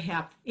behavioral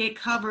health, it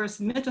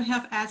covers mental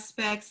health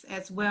aspects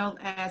as well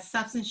as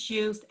substance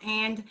use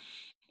and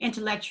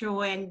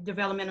intellectual and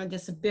developmental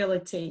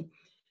disability.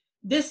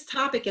 This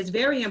topic is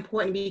very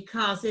important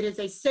because it is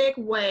a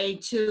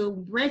segue to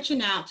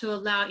branching out to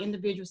allow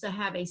individuals to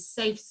have a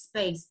safe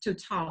space to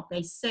talk,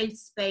 a safe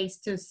space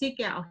to seek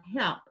out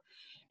help,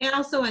 and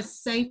also a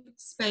safe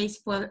space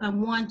for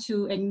one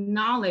to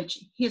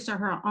acknowledge his or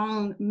her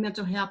own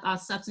mental health or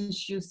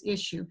substance use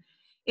issue.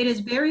 It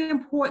is very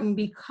important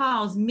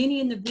because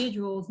many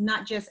individuals,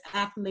 not just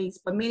athletes,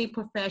 but many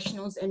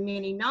professionals and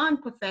many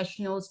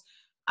non-professionals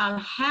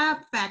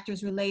have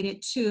factors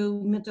related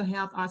to mental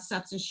health or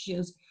substance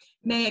use,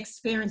 may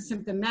experience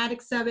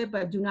symptomatics of it,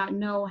 but do not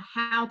know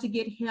how to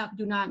get help,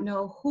 do not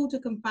know who to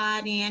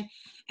confide in,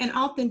 and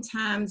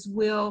oftentimes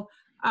will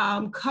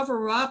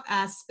cover up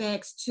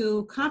aspects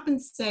to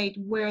compensate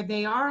where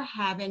they are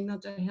having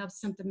mental health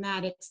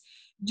symptomatics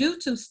due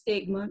to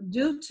stigma,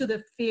 due to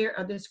the fear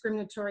of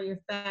discriminatory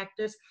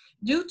factors,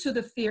 due to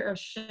the fear of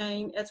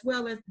shame, as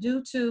well as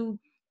due to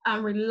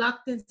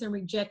reluctance and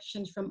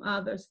rejections from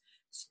others.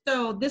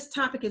 So this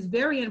topic is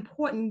very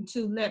important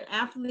to let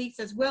athletes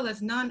as well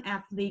as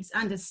non-athletes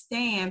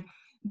understand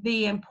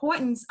the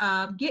importance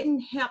of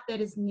getting help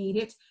that is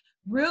needed,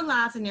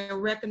 realizing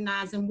and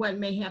recognizing what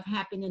may have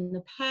happened in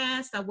the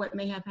past or what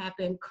may have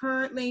happened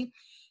currently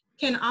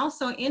can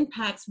also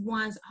impact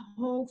one's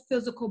whole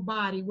physical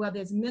body, whether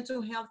it's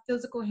mental health,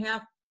 physical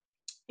health,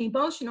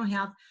 emotional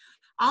health.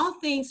 All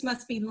things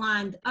must be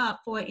lined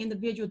up for an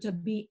individual to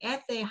be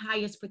at their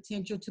highest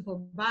potential, to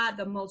provide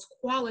the most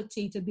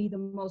quality, to be the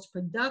most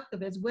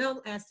productive, as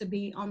well as to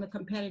be on the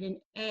competitive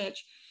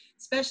edge,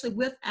 especially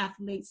with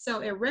athletes.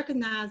 So it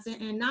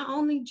recognizing and not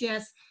only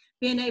just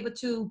being able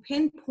to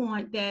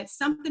pinpoint that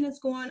something is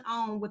going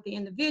on with the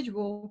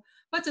individual,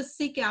 but to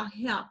seek out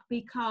help,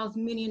 because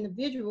many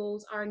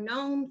individuals are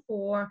known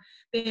for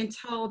being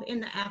told in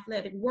the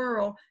athletic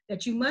world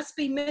that you must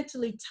be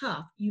mentally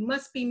tough, you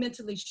must be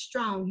mentally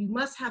strong, you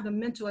must have the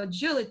mental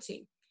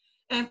agility.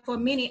 And for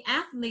many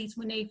athletes,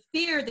 when they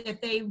fear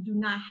that they do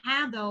not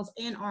have those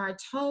and are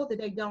told that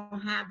they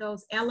don't have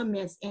those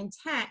elements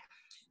intact,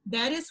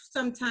 that is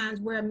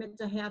sometimes where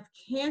mental health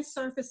can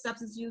surface,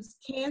 substance use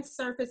can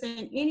surface,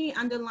 and any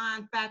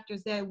underlying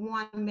factors that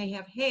one may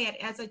have had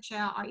as a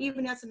child or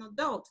even as an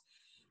adult,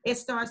 it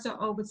starts to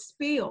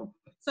overspill.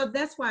 So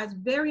that's why it's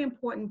very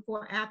important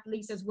for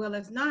athletes as well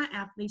as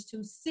non-athletes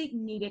to seek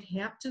needed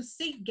help, to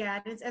seek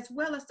guidance, as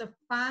well as to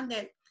find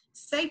that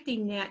safety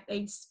net,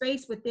 a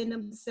space within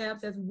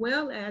themselves, as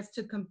well as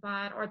to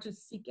confide or to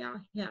seek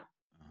out help.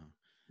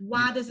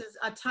 Why this is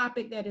a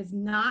topic that is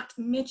not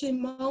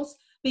mentioned most?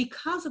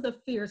 Because of the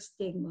fear of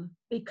stigma,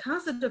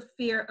 because of the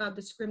fear of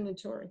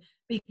discriminatory,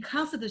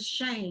 because of the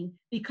shame,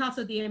 because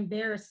of the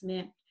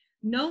embarrassment.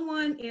 No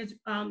one is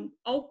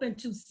open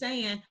to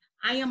saying,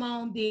 I am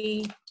on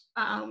the,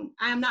 I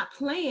am not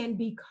playing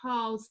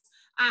because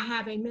I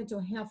have a mental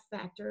health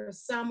factor.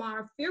 Some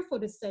are fearful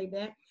to say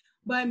that,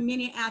 but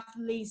many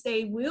athletes,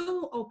 they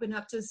will open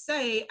up to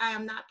say, I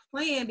am not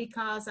playing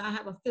because I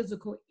have a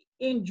physical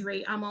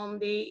injury. I'm on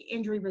the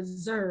injury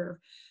reserve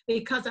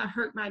because I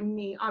hurt my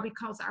knee or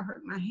because I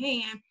hurt my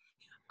hand.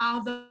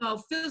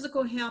 Although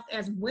physical health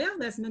as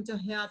well as mental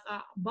health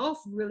are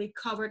both really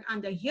covered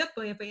under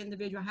HIPAA. If an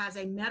individual has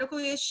a medical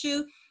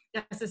issue,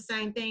 that's the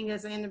same thing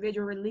as an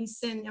individual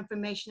releasing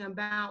information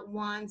about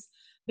one's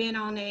being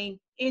on a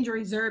injury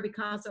reserve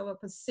because of a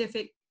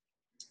specific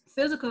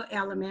physical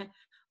element,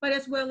 but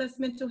as well as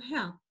mental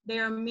health.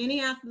 There are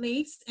many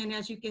athletes, and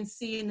as you can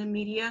see in the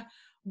media,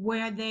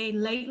 where they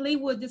lately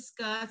would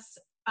discuss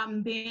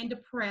being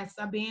depressed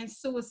or being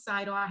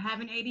suicidal or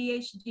having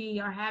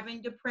ADHD or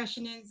having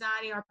depression,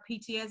 anxiety, or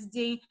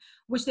PTSD,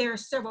 which there are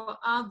several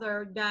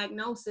other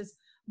diagnoses.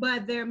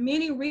 But there are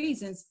many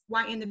reasons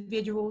why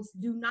individuals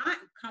do not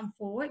come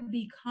forward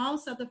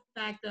because of the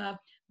fact of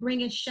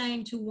bringing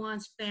shame to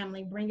one's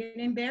family, bringing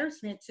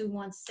embarrassment to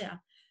oneself.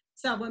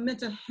 So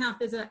mental health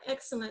is an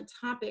excellent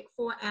topic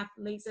for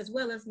athletes as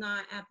well as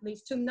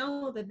non-athletes to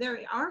know that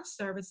there are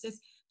services,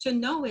 to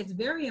know it's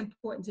very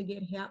important to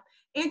get help,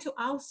 and to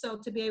also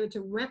to be able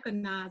to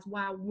recognize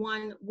why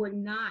one would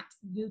not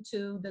due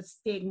to the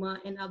stigma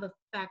and other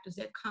factors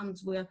that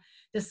comes with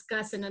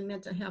discussing a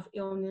mental health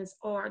illness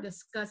or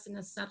discussing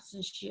a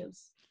substance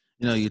use.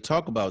 You know, you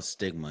talk about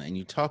stigma and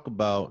you talked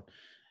about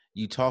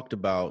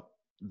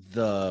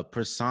the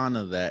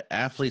persona that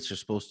athletes are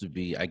supposed to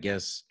be, I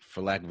guess,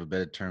 for lack of a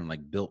better term,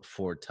 like built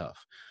for tough.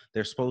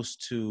 They're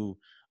supposed to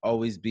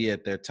always be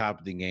at their top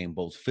of the game,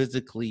 both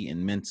physically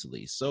and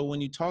mentally. So when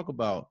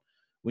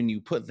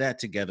you put that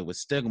together with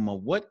stigma,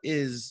 why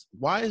is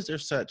there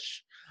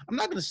such, I'm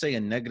not going to say a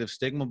negative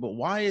stigma, but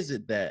why is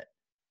it that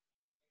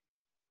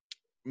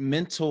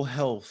mental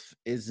health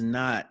is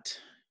not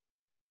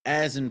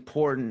as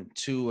important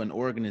to an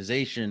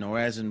organization or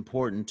as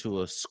important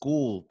to a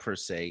school per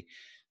se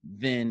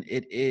than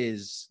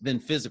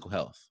physical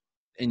health,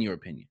 in your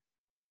opinion?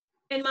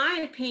 In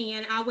my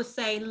opinion, I would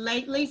say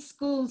lately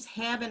schools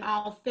have, in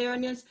all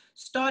fairness,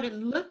 started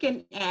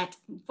looking at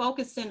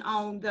focusing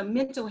on the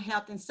mental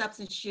health and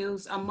substance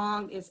use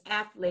among its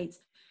athletes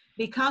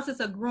because it's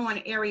a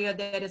growing area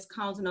that is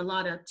causing a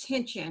lot of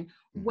attention,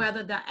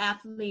 whether the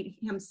athlete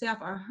himself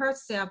or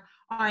herself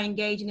are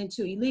engaging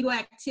into illegal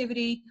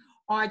activity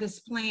or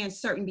displaying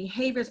certain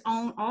behaviors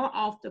on or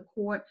off the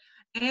court,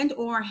 and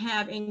or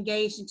have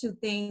engaged into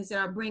things that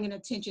are bringing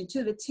attention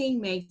to the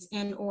teammates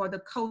and or the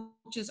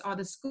coaches or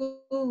the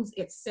schools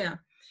itself.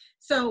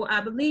 So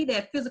I believe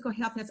that physical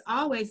health has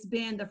always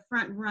been the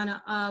front runner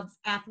of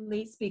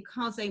athletes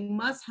because they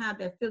must have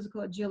their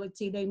physical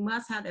agility, they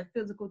must have their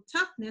physical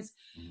toughness,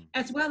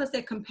 as well as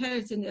their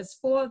competitiveness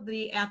for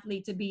the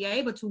athlete to be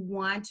able to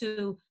want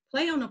to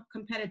play on a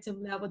competitive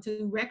level,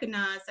 to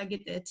recognize, I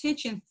get the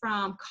attention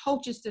from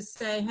coaches to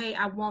say, hey,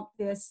 I want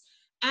this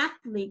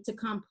athlete to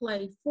come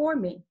play for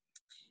me.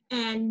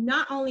 And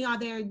not only are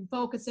they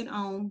focusing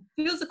on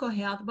physical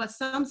health, but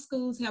some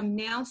schools have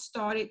now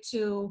started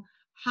to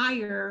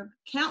hire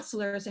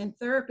counselors and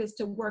therapists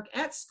to work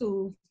at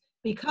schools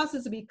because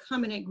it's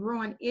becoming a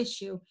growing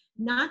issue.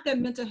 Not that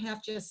mental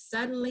health just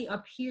suddenly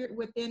appeared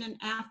within an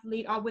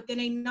athlete or within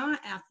a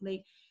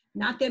non-athlete.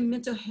 Not that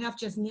mental health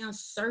just now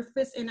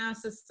surfaced in our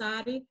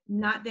society.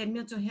 Not that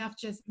mental health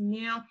just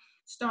now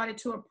started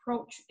to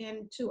approach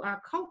into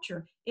our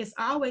culture. It's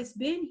always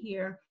been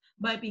here,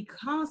 but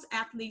because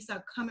athletes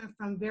are coming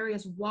from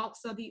various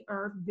walks of the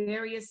earth,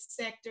 various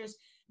sectors,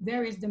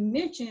 various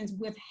dimensions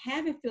with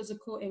having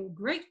physical and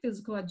great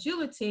physical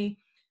agility,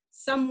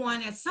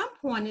 someone at some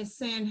point is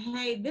saying,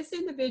 hey, this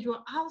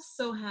individual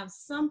also has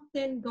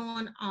something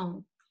going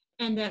on.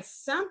 And that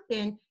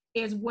something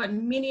is what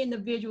many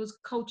individuals,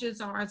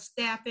 coaches, or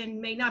staff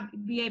may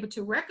not be able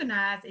to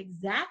recognize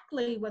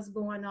exactly what's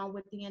going on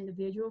with the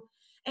individual.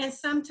 And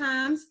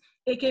sometimes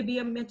it can be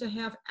a mental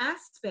health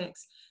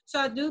aspects. So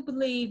I do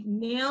believe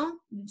now,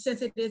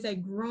 since it is a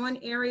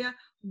growing area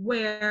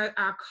where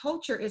our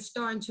culture is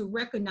starting to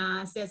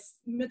recognize that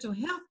mental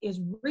health is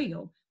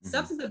real,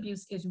 substance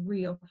abuse is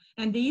real,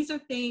 and these are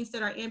things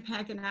that are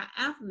impacting our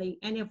athlete.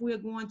 And if we're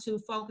going to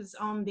focus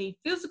on the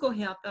physical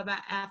health of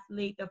our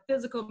athlete, the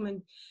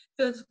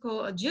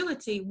physical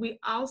agility, we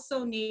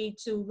also need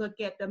to look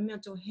at the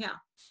mental health.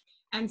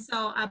 And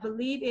so I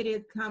believe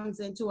it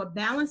comes into a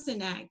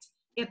balancing act.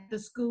 If the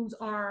schools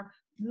are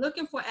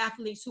looking for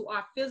athletes who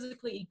are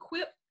physically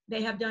equipped,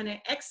 they have done an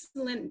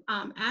excellent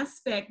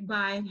aspect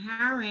by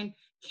hiring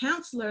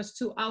counselors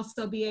to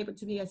also be able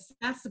to be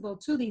accessible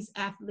to these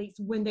athletes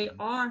when they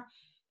are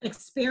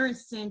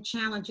experiencing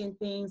challenging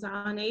things,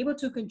 are unable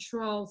to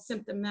control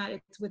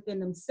symptomatics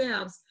within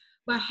themselves,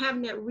 but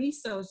having that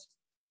resource.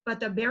 But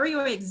the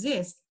barrier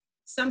exists.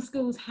 Some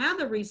schools have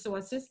the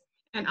resources,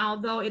 and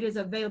although it is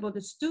available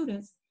to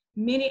students,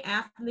 many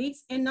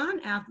athletes and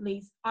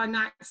non-athletes are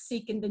not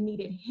seeking the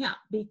needed help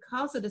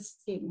because of the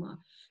stigma,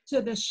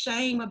 to the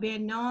shame of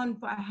being known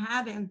for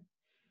having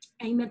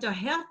a mental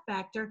health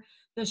factor,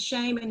 the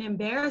shame and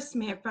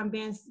embarrassment from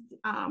being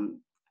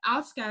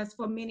outcast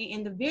for many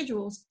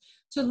individuals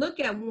to look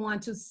at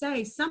one to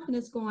say something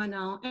is going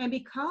on. And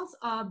because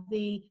of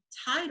the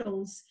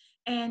titles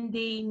and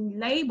the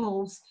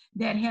labels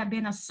that have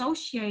been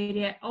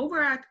associated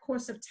over our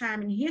course of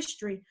time in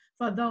history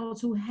for those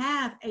who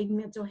have a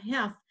mental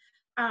health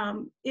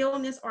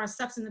illness or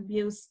substance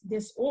abuse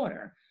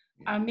disorder.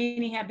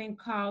 Many have been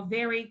called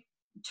very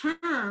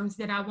terms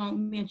that I won't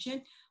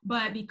mention,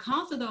 but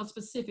because of those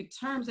specific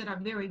terms that are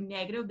very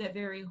negative, they're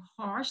very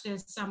harsh,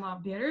 there's some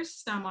are bitter,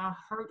 some are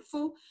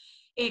hurtful,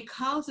 it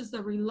causes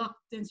the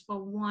reluctance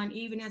for one,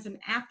 even as an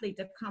athlete,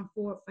 to come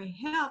forward for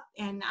help.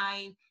 And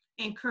I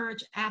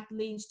encourage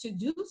athletes to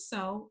do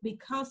so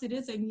because it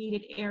is a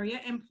needed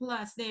area. And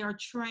plus, they are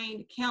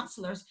trained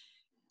counselors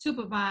to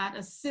provide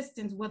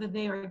assistance, whether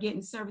they are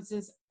getting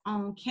services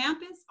on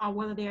campus or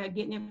whether they are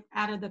getting it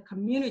out of the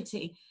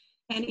community.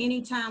 And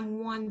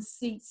anytime one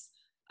seeks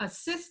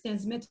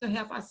assistance, mental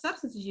health or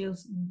substance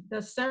use,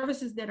 the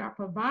services that are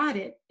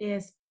provided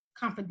is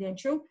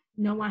confidential.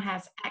 No one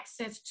has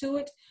access to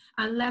it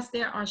unless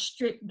there are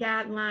strict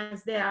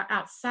guidelines that are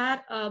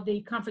outside of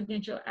the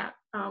confidential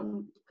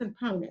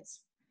components.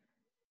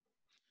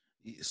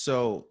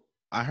 So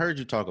I heard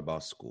you talk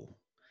about school,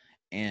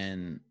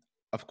 and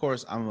of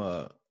course, I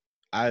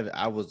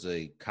was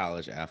a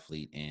college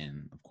athlete,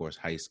 and of course,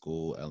 high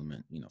school,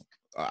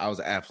 I was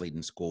an athlete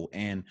in school.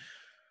 And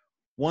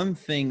one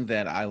thing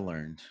that I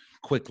learned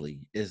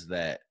quickly is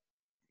that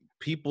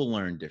people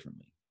learn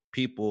differently.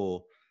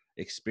 People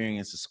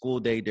experience the school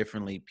day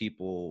differently.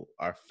 People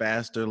are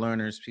faster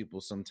learners.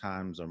 People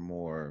sometimes are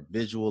more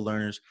visual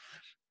learners.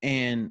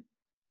 And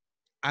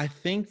I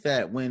think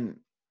that when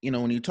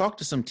you talk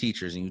to some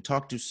teachers and you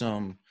talk to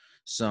some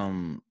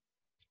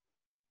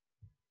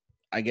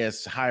I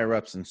guess higher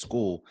ups in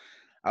school,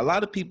 a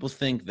lot of people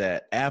think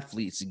that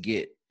athletes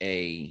get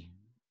a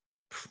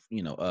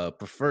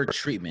preferred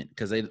treatment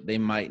because they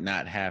might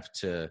not have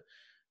to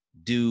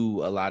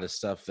do a lot of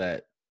stuff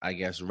that I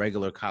guess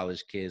regular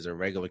college kids or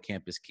regular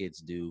campus kids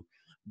do.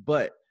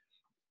 But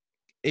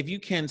if you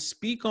can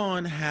speak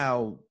on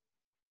how,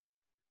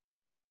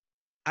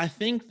 I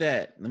think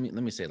that, let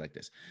me say it like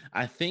this.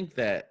 I think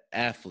that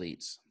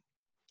athletes,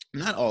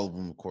 not all of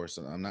them, of course,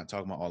 I'm not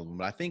talking about all of them,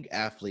 but I think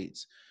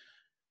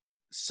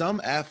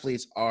some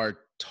athletes are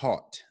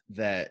taught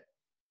that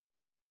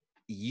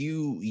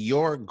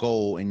your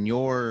goal and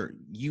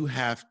you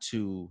have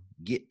to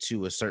get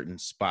to a certain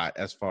spot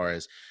as far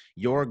as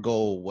your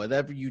goal,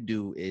 whatever you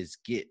do, is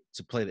get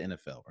to play the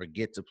NFL or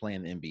get to play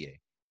in the NBA.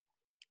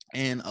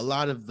 And a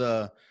lot of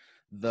the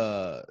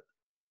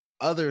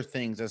other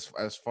things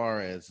as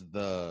far as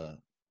the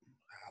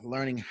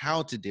learning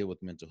how to deal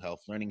with mental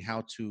health, learning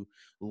how to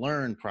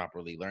learn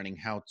properly, learning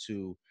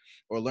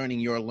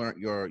your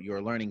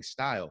learning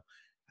style.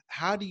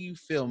 How do you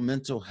feel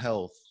mental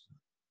health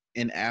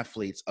in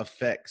athletes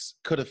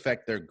could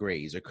affect their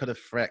grades, or could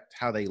affect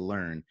how they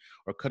learn,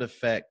 or could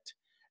affect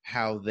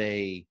how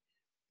they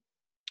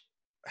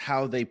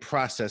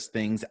process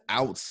things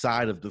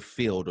outside of the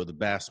field or the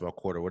basketball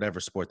court or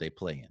whatever sport they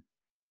play in?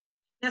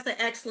 That's an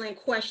excellent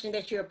question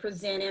that you're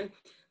presenting.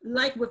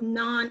 Like with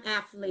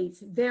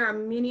non-athletes, there are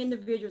many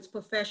individuals,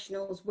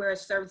 professionals, where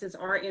services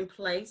are in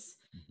place,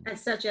 and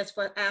such as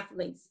for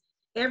athletes.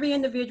 Every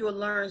individual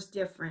learns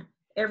different.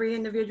 Every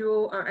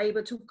individual are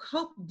able to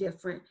cope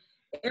different.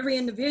 Every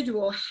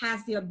individual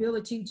has the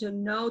ability to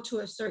know to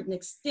a certain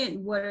extent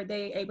what are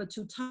they able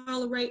to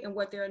tolerate and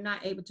what they're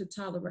not able to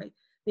tolerate.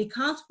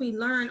 Because we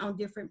learn on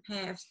different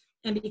paths,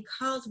 and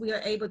because we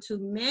are able to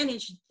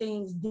manage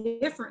things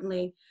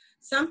differently,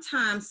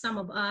 sometimes some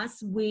of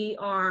us, we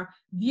are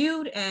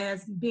viewed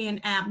as being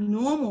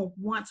abnormal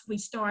once we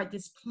start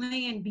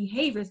displaying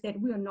behaviors that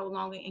we are no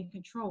longer in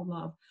control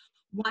of.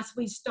 Once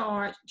we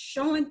start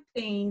showing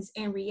things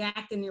and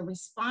reacting and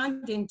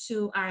responding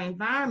to our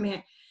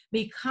environment,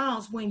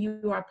 because when you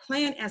are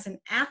playing as an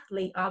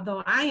athlete,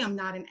 although I am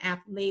not an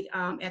athlete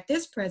at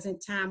this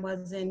present time,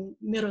 was in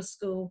middle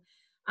school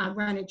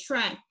running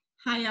track.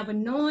 However,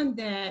 knowing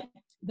that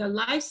the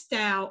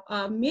lifestyle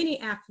of many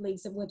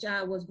athletes, of which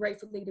I was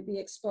gratefully to be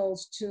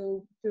exposed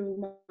to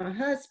through my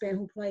husband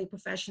who played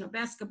professional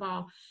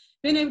basketball,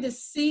 being able to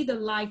see the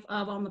life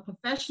of on the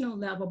professional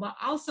level, but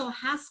also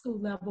high school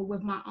level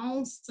with my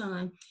own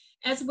son,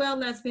 as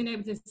well as being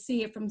able to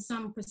see it from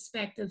some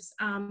perspectives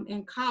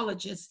in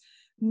colleges,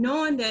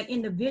 knowing that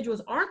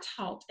individuals are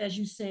taught, as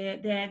you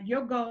said, that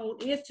your goal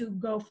is to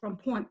go from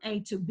point A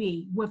to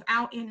B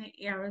without any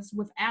errors,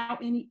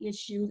 without any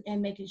issues,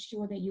 and making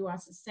sure that you are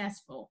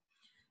successful.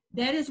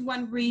 That is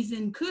one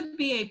reason, could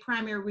be a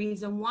primary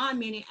reason why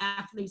many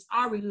athletes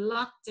are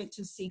reluctant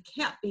to seek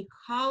help,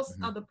 because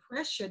of the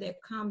pressure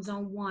that comes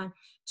on one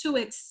to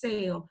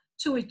excel,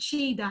 to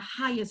achieve the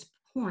highest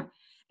point.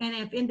 And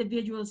if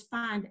individuals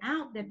find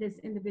out that this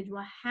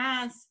individual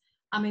has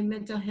a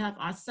mental health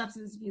or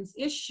substance abuse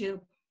issue,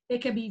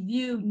 it can be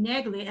viewed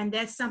negatively. And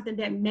that's something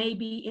that may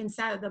be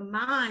inside of the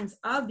minds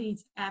of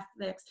these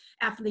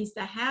athletes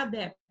to have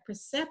that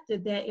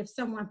perceptive that if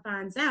someone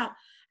finds out,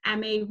 I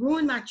may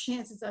ruin my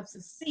chances of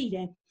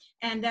succeeding.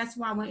 And that's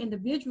why when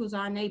individuals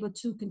are unable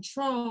to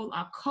control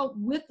or cope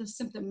with the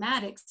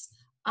symptomatics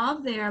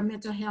of their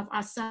mental health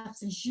or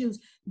substance use,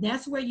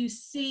 that's where you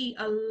see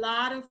a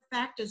lot of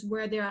factors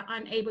where they're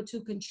unable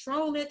to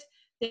control it,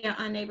 they're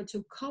unable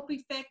to cope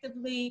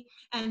effectively,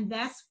 and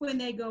that's when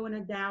they go in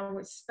a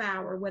downward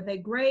spiral where their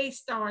grade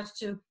starts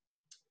to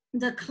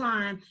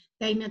decline,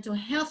 their mental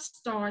health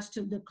starts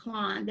to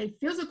decline, their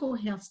physical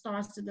health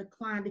starts to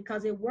decline,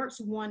 because it works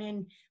one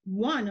in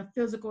one. A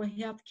physical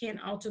health can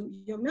alter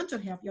your mental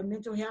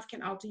health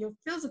can alter your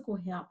physical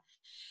health.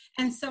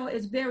 And so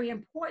it's very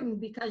important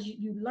because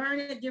you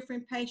learn at a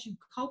different pace, you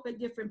cope at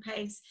different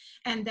pace,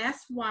 and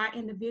that's why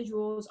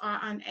individuals are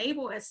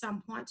unable at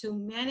some point to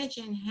manage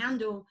and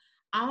handle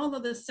all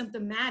of the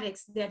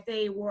symptomatics that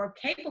they were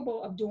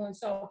capable of doing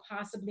so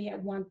possibly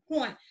at one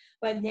point.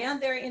 But now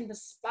they're in the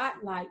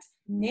spotlight.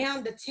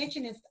 Now the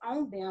tension is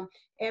on them.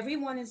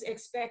 Everyone is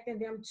expecting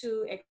them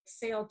to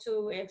excel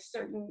to a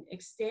certain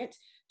extent,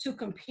 to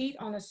compete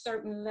on a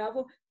certain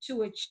level,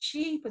 to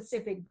achieve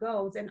specific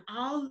goals. And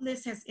all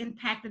this has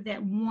impacted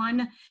that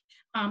one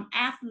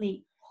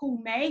athlete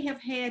who may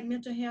have had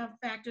mental health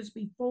factors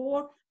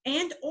before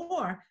and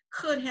or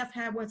could have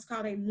had what's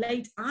called a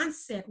late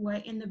onset, where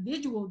an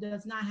individual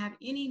does not have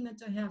any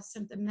mental health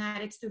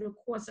symptomatics through the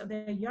course of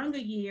their younger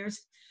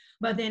years,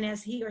 but then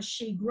as he or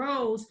she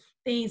grows,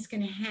 things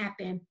can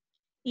happen.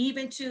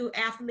 Even to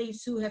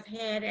athletes who have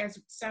had, as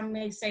some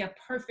may say, a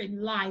perfect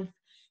life,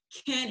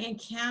 can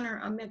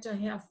encounter a mental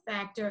health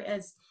factor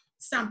as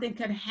something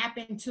could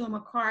happen to them,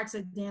 a car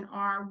accident,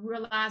 or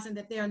realizing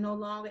that they are no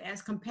longer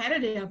as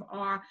competitive,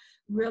 or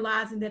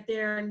realizing that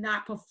they're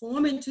not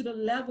performing to the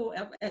level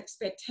of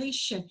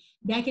expectation.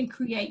 That can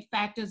create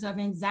factors of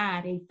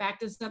anxiety,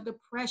 factors of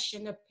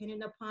depression,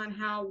 depending upon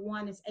how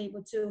one is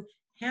able to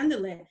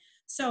handle it.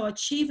 So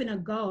achieving a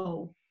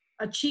goal,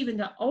 achieving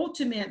the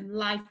ultimate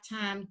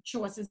lifetime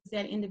choices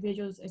that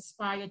individuals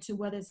aspire to,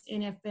 whether it's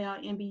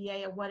NFL,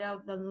 NBA, or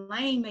whatever the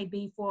lane may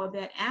be for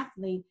that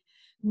athlete,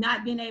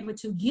 not being able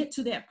to get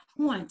to that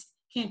point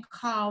can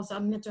cause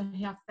mental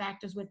health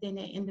factors within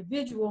the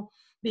individual,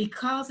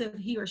 because if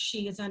he or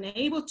she is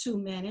unable to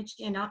manage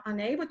and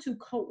unable to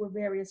cope with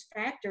various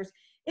factors,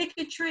 it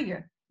could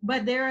trigger.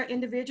 But there are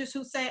individuals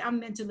who say,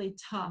 I'm mentally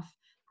tough.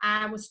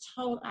 I was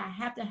told I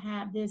have to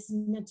have this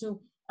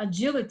mental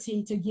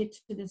agility to get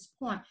to this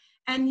point.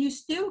 And you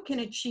still can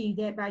achieve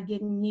that by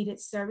getting needed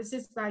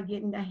services, by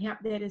getting the help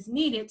that is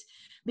needed,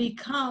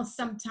 because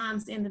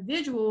sometimes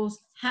individuals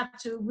have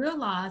to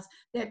realize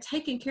that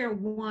taking care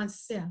of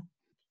oneself,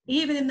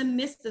 even in the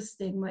midst of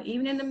stigma,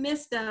 even in the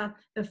midst of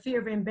the fear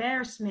of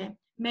embarrassment,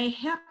 may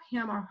help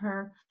him or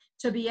her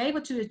to be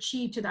able to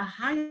achieve to the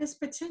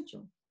highest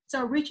potential.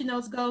 So reaching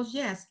those goals,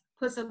 yes,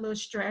 puts a little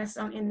stress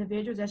on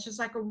individuals. That's just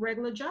like a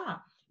regular job.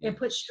 It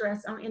puts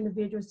stress on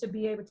individuals to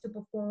be able to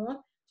perform,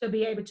 to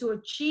be able to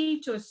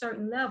achieve to a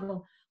certain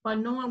level, but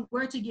knowing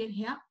where to get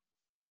help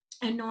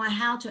and knowing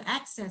how to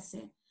access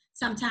it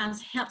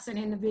sometimes helps an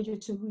individual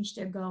to reach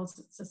their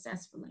goals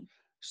successfully.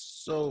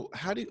 So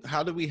how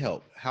do we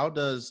help? How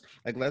does,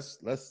 like, let's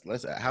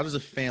how does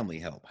a family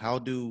help?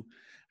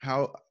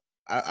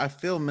 I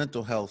feel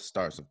mental health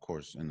starts, of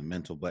course, in the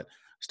mental, but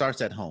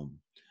starts at home.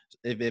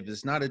 If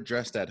it's not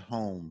addressed at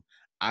home,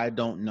 I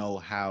don't know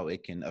how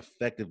it can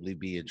effectively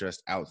be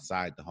addressed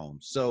outside the home.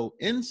 So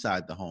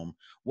inside the home,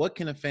 what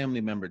can a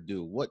family member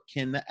do? What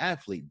can the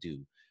athlete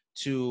do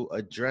to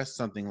address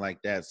something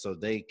like that so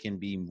they can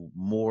be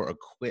more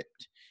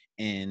equipped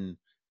in,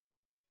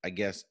 I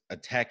guess,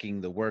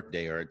 attacking the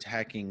workday or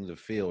attacking the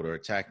field or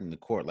attacking the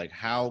court? Like,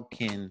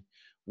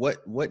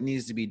 what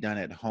needs to be done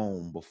at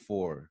home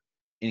before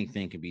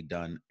anything can be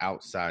done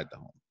outside the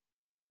home?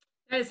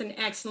 That is an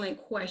excellent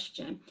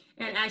question.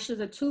 And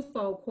actually, it's a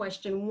twofold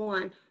question.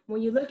 One,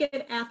 when you look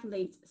at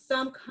athletes,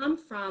 some come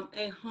from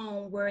a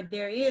home where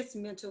there is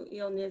mental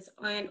illness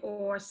and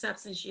or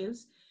substance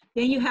use.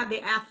 Then you have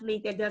the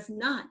athlete that does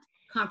not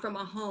come from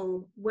a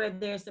home where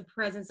there's the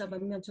presence of a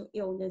mental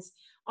illness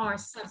or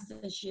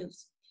substance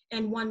use.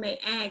 And one may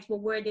ask,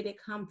 well, where did it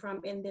come from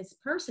in this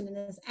person, in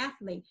this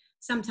athlete?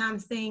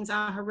 Sometimes things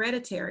are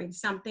hereditary,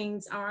 some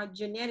things are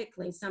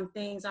genetically, some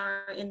things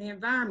are in the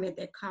environment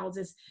that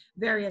causes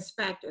various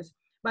factors.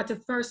 But to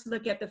first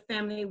look at the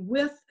family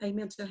with a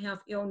mental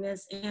health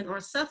illness and or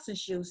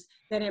substance use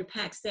that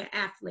impacts their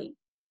athlete.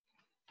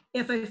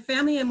 If a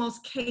family in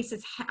most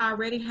cases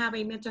already have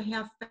a mental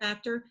health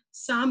factor,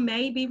 some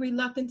may be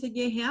reluctant to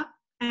get help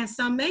and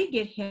some may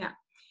get help.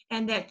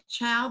 And that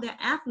child,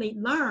 the athlete,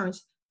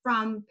 learns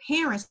from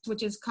parents,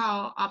 which is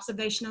called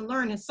observational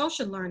learning,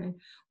 social learning,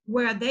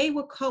 where they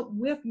will cope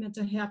with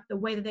mental health the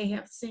way that they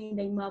have seen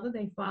their mother,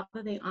 their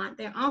father, their aunt,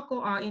 their uncle,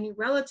 or any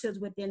relatives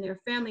within their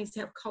families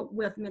have coped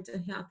with mental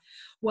health,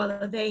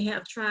 whether they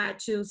have tried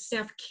to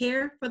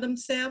self-care for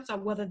themselves or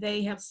whether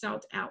they have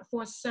sought out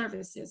for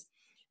services.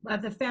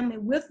 But the family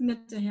with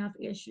mental health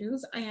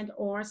issues and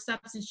or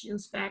substance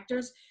use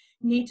factors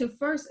need to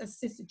first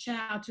assist the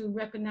child to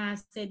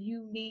recognize that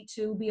you need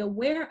to be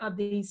aware of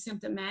these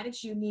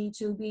symptomatics. You need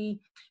to be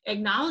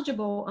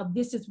acknowledgeable of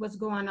this is what's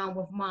going on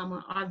with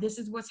mama, or this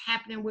is what's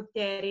happening with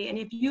daddy. And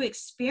if you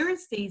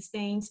experience these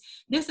things,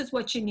 this is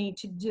what you need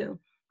to do.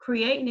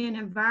 Creating an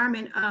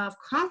environment of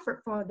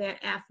comfort for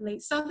that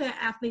athlete so that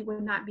athlete will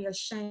not be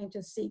ashamed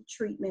to seek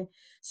treatment,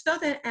 so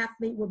that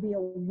athlete will be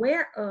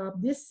aware of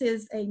this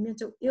is a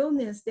mental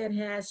illness that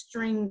has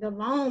stringed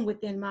along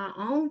within my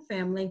own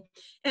family,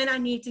 and I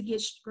need to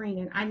get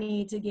screening, I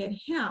need to get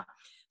help.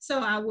 So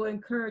I will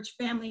encourage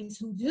families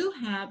who do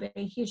have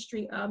a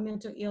history of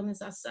mental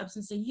illness or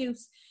substance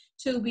use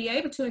to be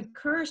able to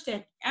encourage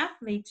that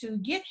athlete to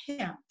get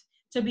help,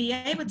 to be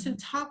able to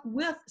talk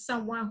with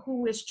someone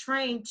who is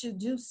trained to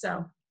do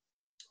so.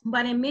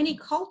 But in many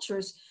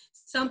cultures,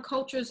 some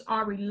cultures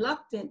are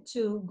reluctant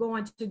to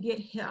going to get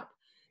help.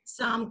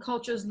 Some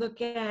cultures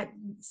look at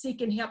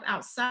seeking help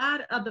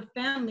outside of the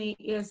family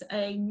is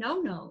a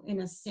no-no,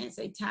 in a sense,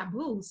 a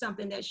taboo,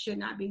 something that should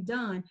not be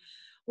done.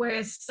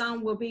 Whereas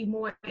some will be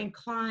more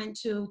inclined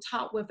to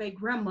talk with a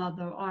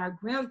grandmother or a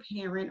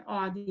grandparent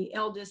or the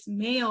eldest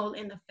male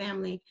in the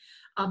family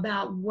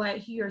about what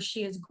he or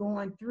she is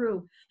going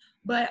through.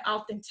 But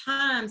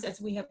oftentimes,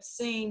 as we have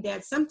seen,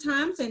 that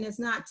sometimes, and it's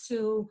not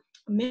to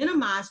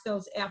minimize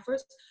those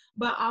efforts,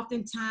 but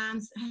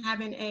oftentimes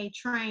having a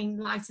trained,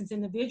 licensed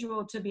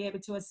individual to be able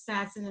to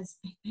assess and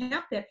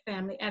help that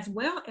family as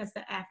well as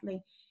the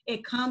athlete.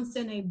 It comes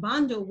in a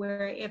bundle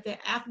where if the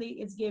athlete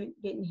is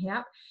getting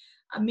help,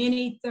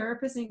 many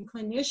therapists and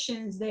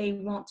clinicians, they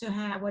want to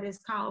have what is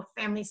called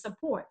family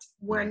support,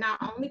 where not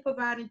only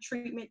providing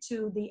treatment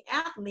to the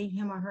athlete,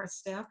 him or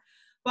herself,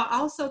 but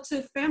also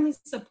to family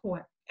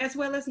support, as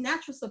well as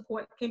natural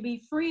support. Can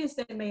be friends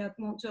that may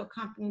want to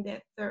accompany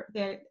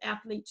that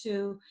athlete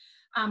to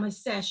a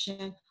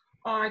session,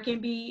 or it can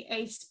be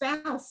a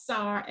spouse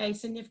or a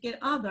significant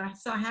other.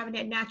 So having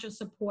that natural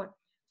support.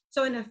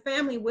 So in a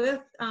family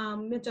with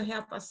mental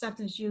health or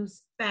substance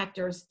use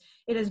factors,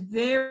 it is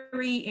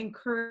very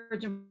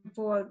encouraging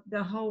for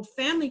the whole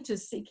family to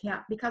seek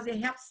help, because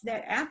it helps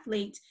that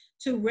athlete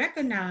to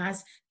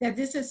recognize that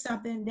this is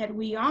something that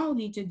we all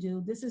need to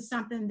do. This is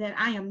something that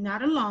I am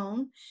not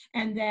alone,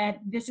 and that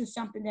this is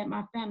something that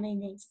my family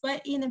needs.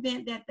 But in the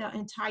event that the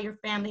entire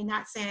family,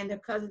 not saying the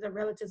cousins, the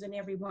relatives, and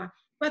everyone,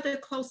 but the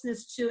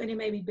closeness to, and it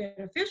may be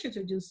beneficial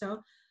to do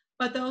so,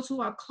 but those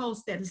who are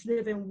close that is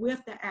living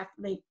with the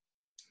athlete,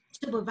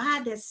 to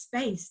provide that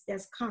space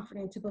that's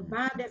comforting, to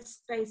provide that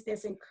space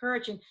that's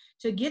encouraging,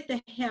 to get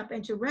the help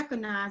and to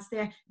recognize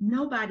that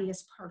nobody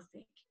is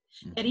perfect,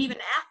 that even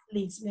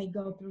athletes may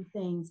go through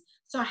things.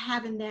 So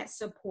having that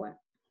support.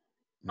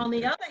 On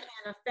the other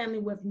hand, a family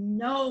with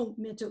no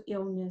mental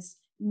illness,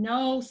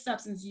 no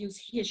substance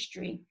use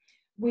history,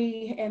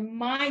 in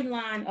my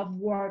line of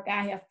work,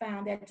 I have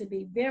found that to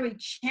be very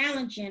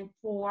challenging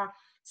for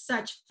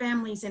such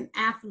families and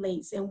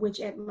athletes, in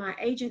which at my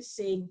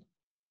agency,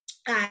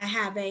 I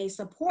have a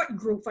support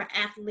group for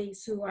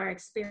athletes who are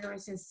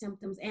experiencing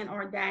symptoms and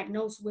are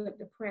diagnosed with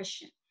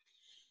depression.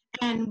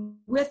 And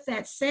with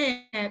that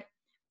said,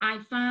 I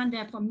find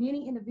that for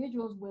many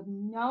individuals with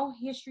no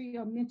history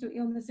of mental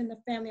illness in the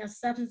family or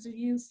substance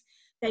abuse,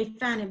 they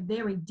find it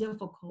very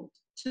difficult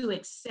to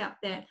accept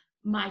that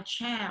my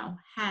child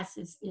has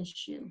this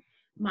issue.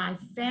 My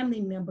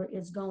family member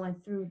is going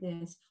through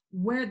this.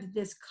 Where did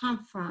this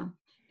come from?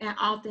 And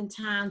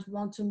oftentimes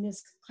want to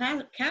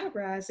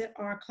miscategorize it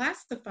or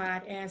classify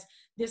it as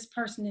this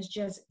person is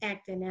just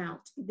acting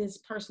out. This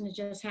person is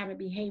just having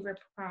behavior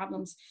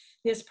problems.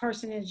 This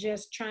person is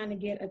just trying to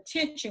get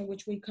attention,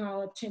 which we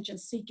call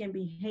attention-seeking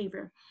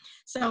behavior.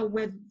 So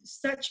with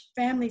such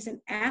families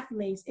and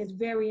athletes, it's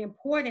very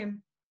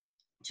important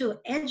to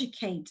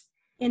educate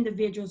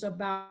individuals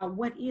about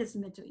what is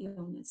mental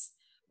illness,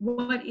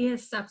 what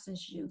is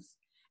substance use.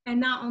 And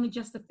not only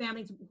just the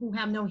families who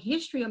have no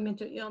history of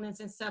mental illness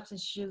and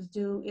substance use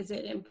is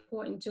it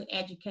important to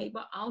educate,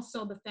 but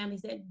also the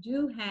families that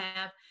do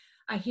have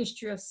a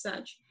history of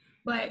such.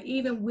 But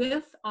even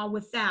with or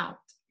without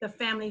the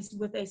families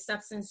with a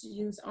substance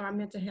use or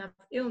mental health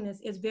illness,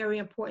 it's very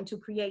important to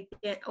create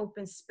that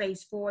open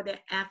space for the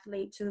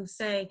athlete to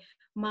say,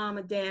 Mom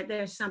or Dad,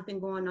 there's something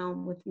going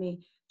on with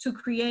me. To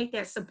create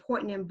that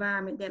supporting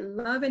environment, that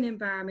loving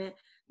environment,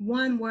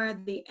 one where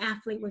the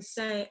athlete would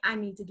say, I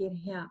need to get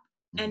help.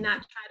 And not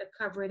try to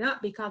cover it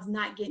up, because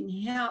not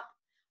getting help,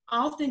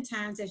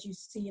 oftentimes, as you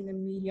see in the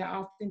media,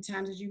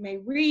 oftentimes as you may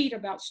read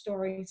about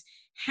stories,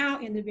 how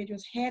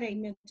individuals had a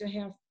mental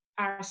health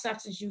or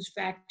substance use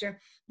factor,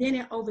 then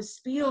it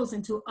overspills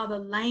into other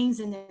lanes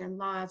in their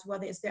lives,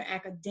 whether it's their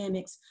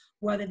academics,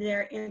 whether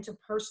their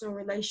interpersonal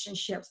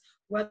relationships,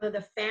 whether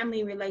the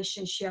family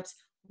relationships,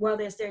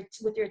 whether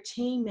it's with their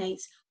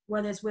teammates,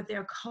 whether it's with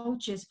their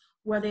coaches,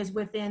 whether it's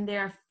within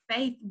their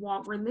faith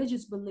walk,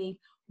 religious belief,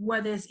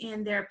 whether it's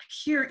in their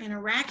peer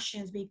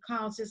interactions,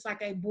 because it's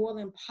like a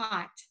boiling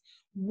pot.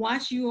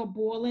 Once you are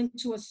boiling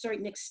to a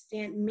certain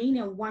extent,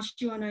 meaning once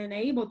you are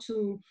unable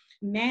to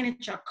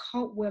manage or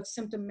cope with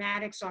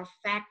symptomatics or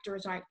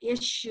factors or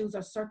issues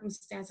or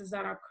circumstances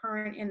that are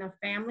occurring in the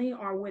family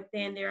or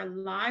within their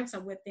lives or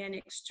within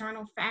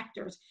external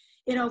factors,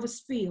 it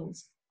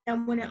overspills.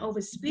 And when it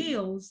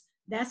overspills,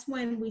 that's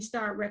when we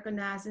start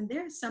recognizing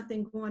there's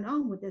something going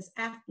on with this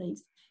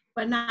athlete,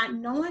 but not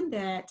knowing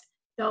that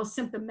those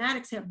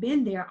symptomatics have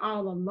been there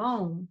all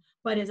along,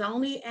 but it's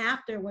only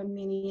after when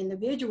many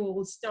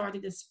individuals start to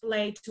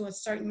display to a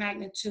certain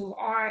magnitude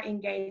or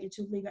engage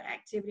into legal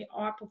activity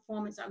or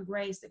performance or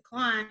grades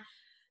decline,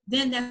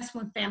 then that's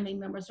when family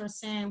members are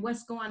saying,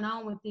 what's going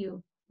on with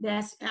you?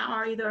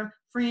 Or either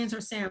friends are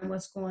saying,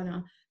 what's going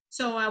on?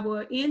 So I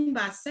will end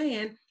by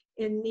saying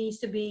it needs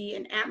to be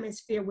an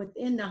atmosphere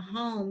within the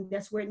home.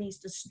 That's where it needs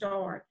to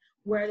start,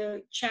 where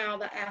the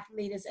child, the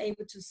athlete is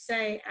able to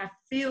say, I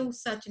feel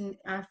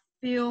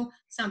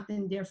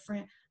something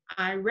different.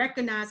 I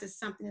recognize that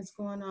something is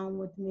going on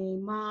with me,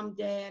 mom,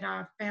 dad,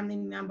 or family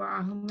member,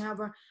 or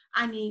whomever,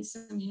 I need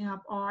some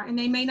help, and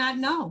they may not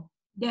know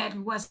that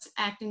what's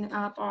acting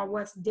up or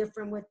what's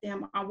different with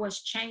them or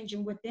what's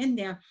changing within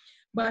them.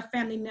 But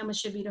family members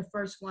should be the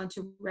first one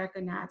to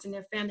recognize. And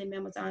if family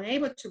members are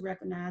unable to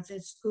recognize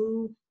it,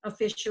 school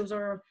officials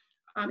are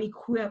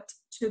equipped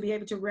to be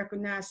able to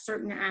recognize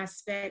certain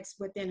aspects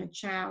within a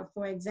child.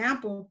 For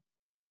example,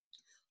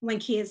 when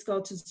kids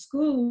go to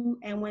school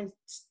and when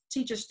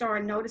teachers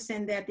start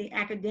noticing that the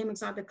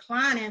academics are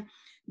declining,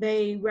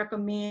 they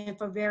recommend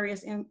for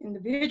various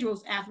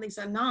individuals, athletes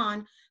or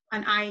non,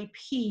 an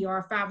IEP or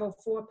a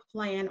 504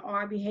 plan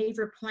or a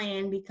behavior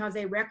plan, because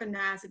they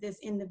recognize that this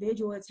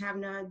individual is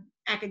having an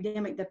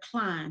academic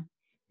decline.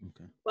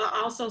 Okay. But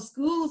also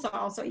schools are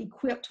also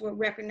equipped with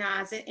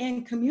recognizing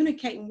and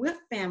communicating with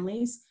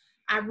families.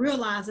 I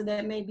realize that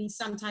there may be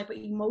some type of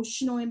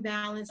emotional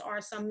imbalance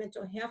or some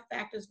mental health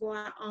factors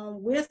going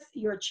on with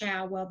your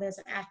child, whether it's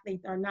an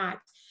athlete or not.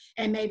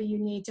 And maybe you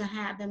need to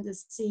have them to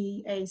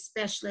see a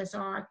specialist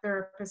or a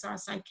therapist or a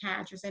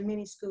psychiatrist, and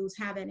many schools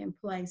have that in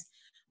place.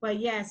 But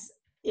yes,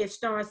 it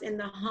starts in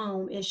the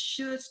home. It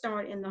should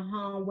start in the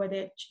home where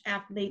that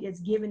athlete is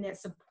given that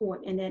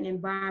support and that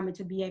environment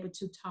to be able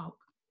to talk.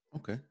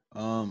 Okay.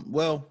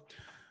 Well,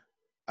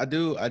 I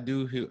do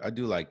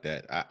like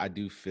that. I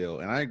do feel,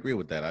 and I agree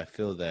with that. I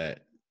feel that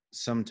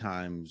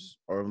sometimes,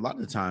 or a lot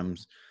of the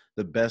times,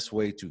 the best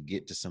way to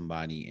get to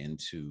somebody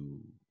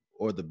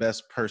or the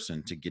best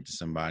person to get to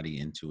somebody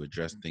and to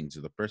address things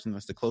is the person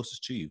that's the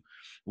closest to you,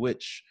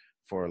 which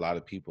for a lot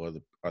of people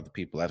are the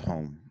people at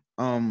home.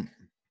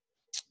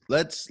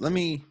 Let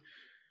me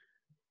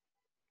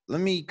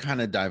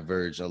kind of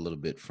diverge a little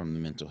bit from the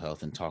mental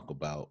health and talk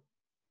about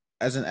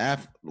as an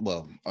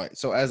all right.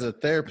 So as a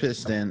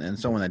therapist and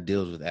someone that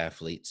deals with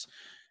athletes,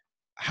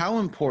 how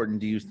important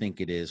do you think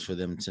it is for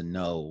them to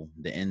know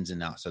the ins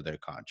and outs of their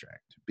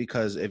contract?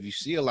 Because if you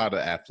see a lot of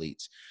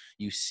athletes,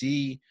 you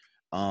see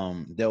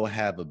they'll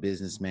have a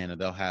businessman or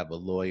they'll have a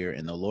lawyer,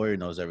 and the lawyer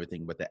knows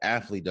everything, but the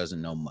athlete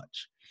doesn't know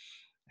much.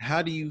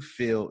 How do you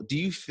feel? Do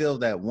you feel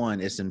that,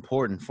 one, it's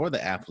important for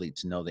the athlete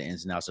to know the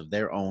ins and outs of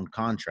their own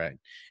contract?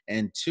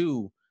 And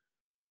two,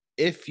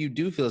 if you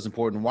do feel it's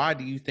important, why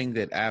do you think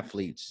that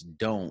athletes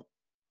don't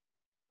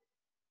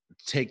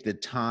take the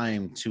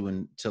time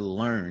to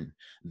learn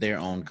their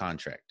own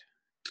contract?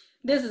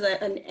 This is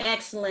an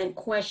excellent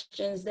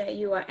question that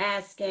you are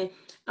asking.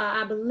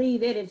 I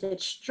believe it is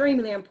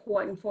extremely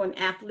important for an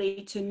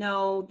athlete to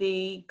know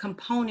the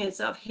components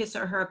of his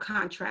or her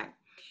contract.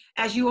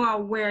 As you are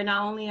aware,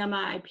 not only am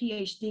I a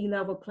PhD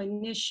level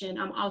clinician,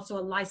 I'm also a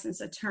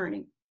licensed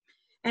attorney.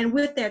 And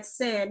with that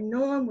said,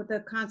 knowing what the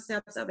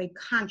concepts of a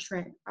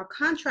contract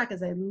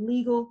is a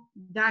legal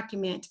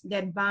document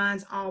that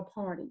binds all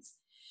parties.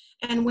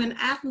 And when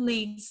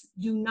athletes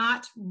do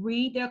not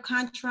read their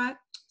contract,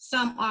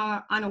 some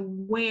are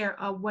unaware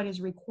of what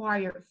is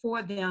required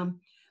for them.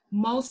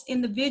 Most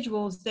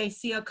individuals, they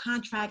see a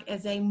contract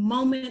as a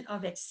moment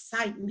of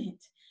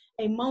excitement,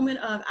 a moment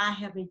of I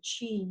have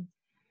achieved,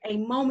 a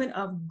moment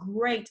of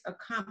great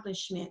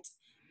accomplishment.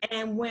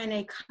 And when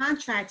a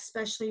contract,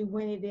 especially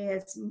when it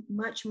is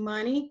much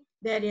money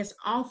that is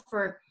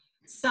offered,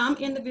 some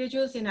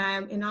individuals, and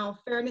I, in all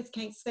fairness,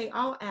 can't say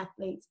all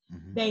athletes,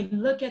 they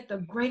look at the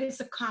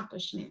greatest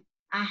accomplishment.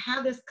 I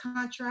have this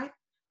contract.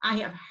 I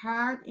have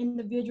hired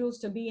individuals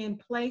to be in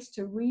place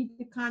to read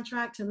the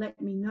contract, to let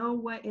me know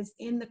what is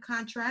in the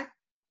contract,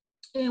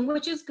 and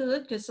which is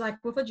good, just like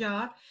with a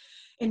job.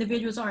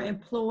 Individuals are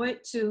employed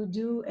to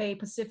do a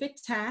specific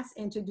task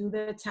and to do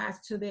the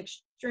task to the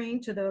extreme,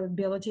 to the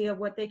ability of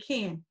what they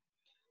can.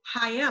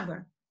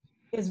 However,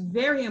 it's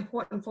very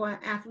important for an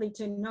athlete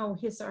to know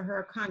his or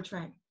her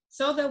contract,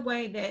 so the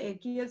way that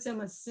it gives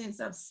them a sense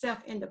of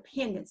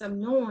self-independence, of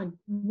knowing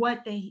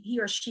what he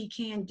or she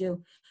can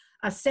do.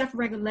 A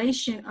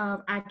self-regulation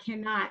of I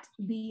cannot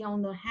be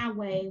on the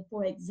highway,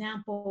 for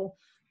example,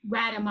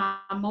 riding my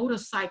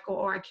motorcycle,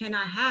 or I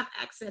cannot have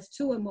access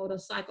to a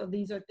motorcycle.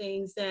 These are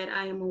things that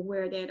I am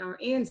aware that are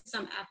in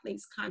some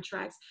athletes'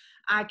 contracts.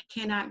 I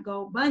cannot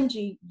go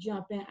bungee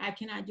jumping. I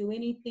cannot do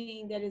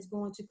anything that is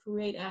going to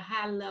create a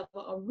high level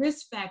of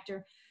risk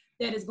factor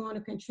that is going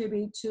to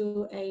contribute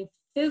to a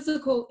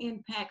physical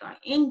impact or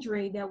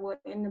injury that would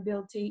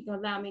inability to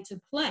allow me to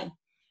play.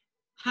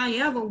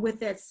 However, with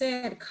that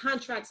said,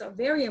 contracts are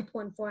very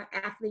important for an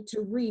athlete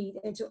to read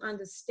and to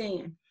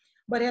understand.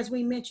 But as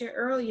we mentioned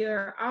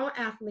earlier, all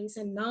athletes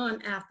and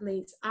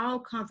non-athletes all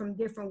come from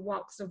different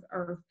walks of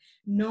earth.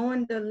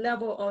 Knowing the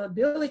level of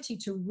ability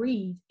to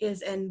read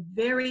is a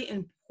very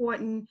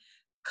important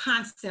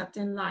concept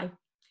in life.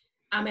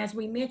 As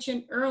we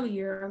mentioned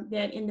earlier,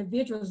 that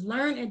individuals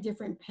learn at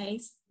different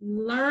pace,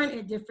 learn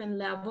at different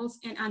levels,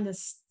 and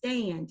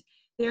understand.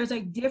 There's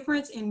a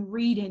difference in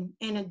reading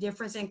and a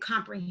difference in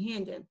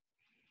comprehending.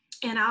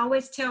 And I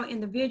always tell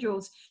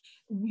individuals,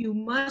 you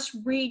must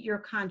read your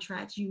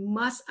contracts. You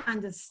must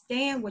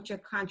understand what your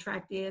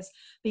contract is,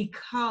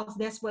 because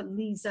that's what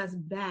leads us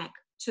back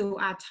to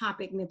our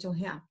topic, mental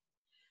health.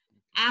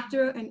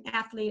 After an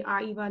athlete or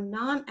even a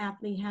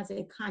non-athlete has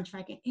a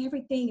contract and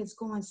everything is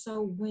going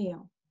so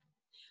well,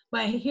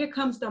 but here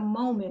comes the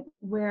moment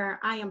where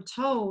I am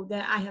told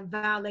that I have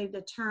violated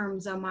the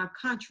terms of my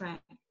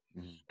contract.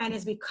 Mm-hmm. And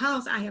it's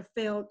because I have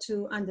failed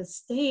to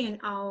understand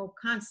all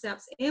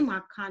concepts in my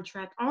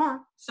contract, or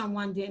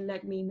someone didn't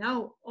let me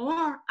know,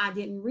 or I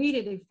didn't read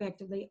it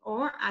effectively,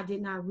 or I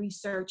did not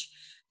research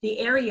the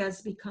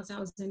areas because I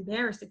was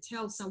embarrassed to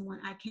tell someone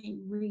I can't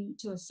read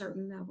to a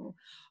certain level,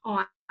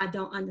 or I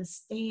don't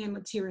understand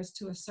materials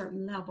to a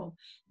certain level.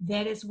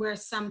 That is where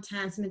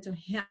sometimes mental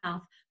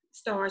health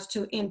starts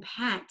to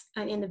impact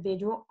an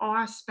individual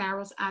or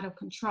spirals out of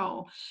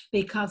control,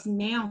 because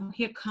now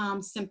here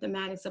comes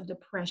symptomatics of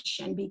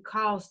depression,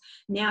 because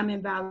now I'm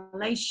in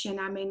violation.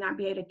 I may not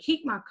be able to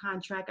keep my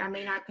contract. I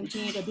may not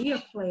continue to be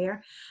a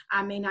player.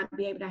 I may not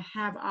be able to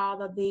have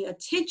all of the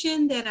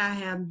attention that I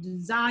have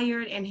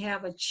desired and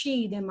have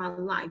achieved in my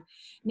life.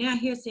 Now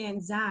here's the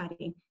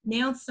anxiety.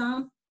 Now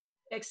some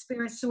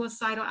experience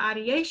suicidal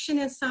ideation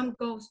and some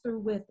goes through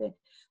with it.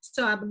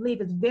 So I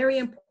believe it's very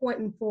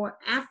important for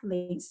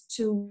athletes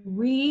to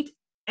read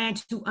and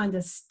to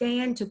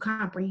understand, to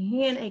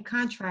comprehend a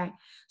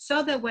contract,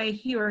 so that way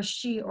he or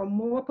she are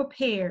more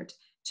prepared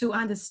to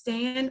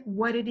understand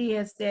what it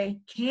is they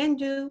can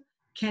do,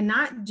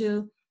 cannot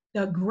do,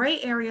 the gray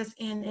areas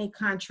in a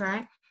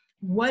contract,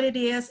 what it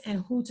is,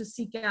 and who to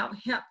seek out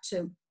help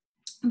to.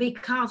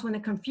 Because when the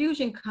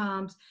confusion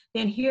comes,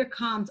 then here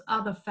comes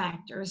other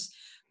factors.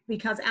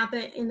 Because after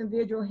an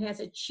individual has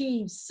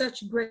achieved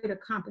such great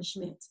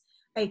accomplishments,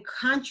 a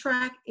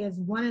contract is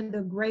one of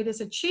the greatest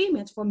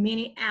achievements for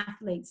many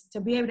athletes.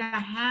 To be able to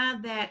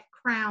have that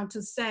crown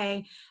to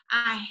say,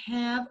 I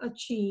have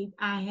achieved,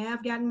 I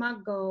have gotten my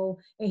goal,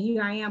 and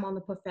here I am on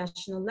the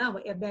professional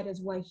level, if that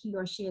is what he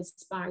or she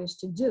aspires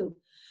to do.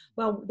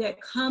 But that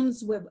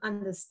comes with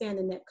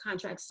understanding that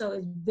contract. So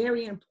it's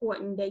very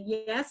important that,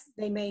 yes,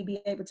 they may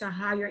be able to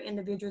hire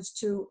individuals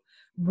to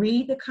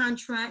read the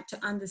contract,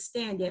 to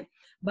understand it.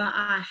 But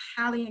I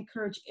highly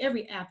encourage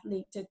every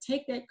athlete to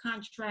take that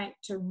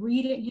contract, to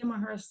read it, him or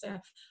herself,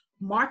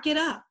 mark it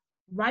up,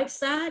 write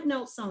side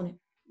notes on it.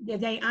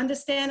 If they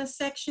understand a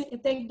section,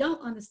 if they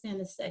don't understand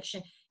a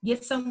section,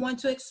 get someone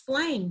to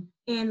explain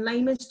in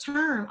layman's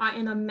term or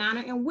in a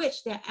manner in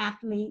which the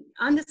athlete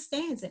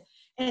understands it.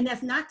 And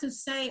that's not to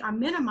say or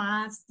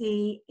minimize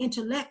the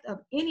intellect of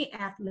any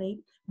athlete,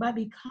 but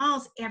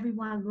because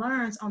everyone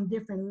learns on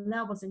different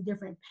levels and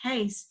different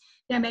pace,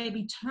 there may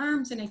be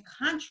terms in a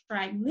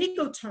contract,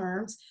 legal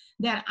terms,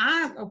 that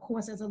I, of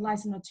course, as a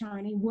licensed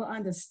attorney, will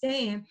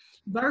understand,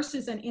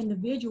 versus an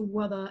individual,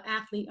 whether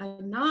athlete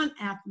or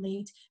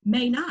non-athlete,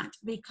 may not,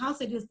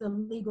 because it is the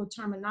legal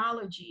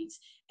terminologies.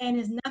 And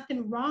there's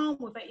nothing wrong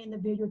with an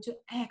individual to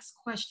ask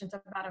questions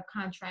about a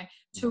contract,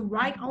 to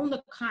write on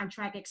the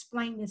contract,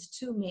 explain this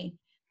to me.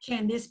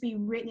 Can this be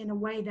written in a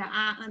way that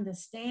I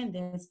understand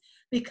this?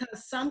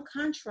 Because some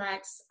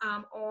contracts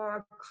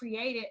are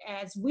created,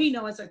 as we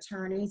know as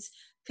attorneys,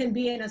 can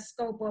be in a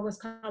scope of what's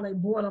called a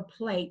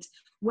boilerplate,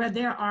 where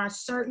there are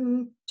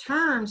certain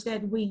terms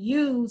that we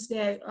use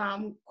that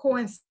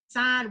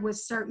coincide with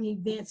certain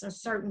events or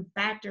certain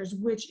factors,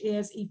 which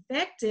is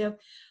effective.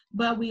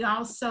 But we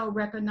also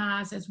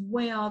recognize as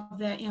well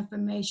that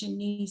information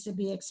needs to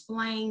be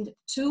explained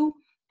to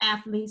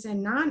athletes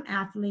and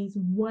non-athletes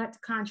what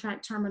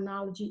contract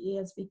terminology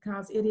is,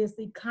 because it is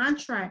the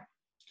contract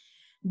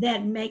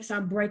that makes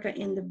or break an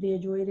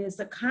individual. It is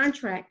the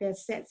contract that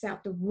sets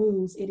out the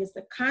rules. It is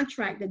the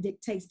contract that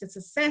dictates the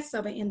success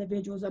of an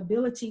individual's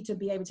ability to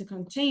be able to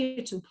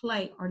continue to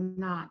play or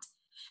not.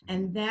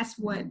 And that's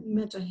what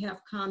mental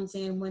health comes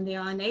in, when they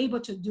are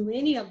unable to do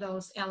any of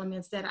those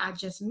elements that I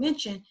just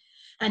mentioned.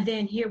 And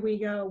then here we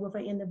go with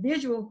an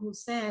individual who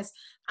says,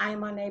 I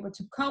am unable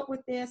to cope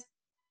with this.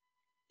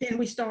 Then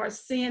we start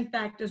seeing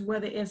factors,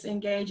 whether it's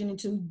engaging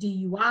into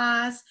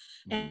DUIs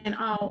and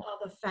all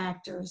other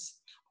factors,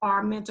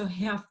 or mental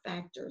health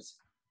factors.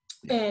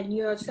 And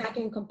your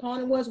second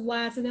component was,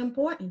 why is it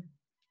important?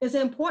 It's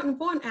important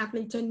for an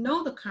athlete to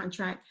know the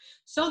contract,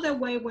 so that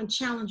way when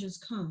challenges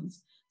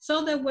comes,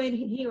 so that way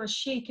he or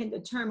she can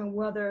determine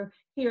whether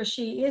he or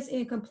she is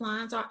in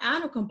compliance or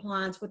out of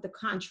compliance with the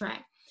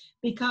contract.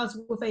 Because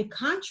with a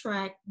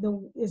contract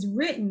is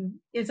written,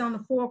 is on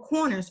the four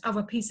corners of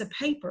a piece of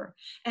paper.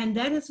 And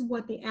that is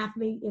what the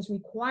athlete is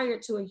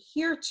required to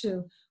adhere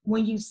to.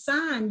 When you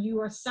sign, you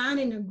are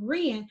signing,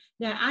 agreeing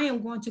that I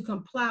am going to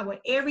comply with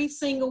every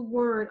single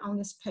word on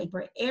this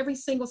paper, every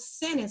single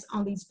sentence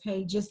on these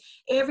pages,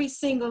 every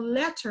single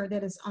letter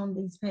that is on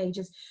these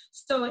pages.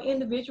 So an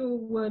individual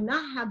will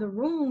not have the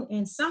room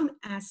in some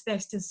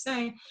aspects to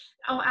say,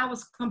 oh, I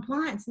was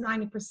compliant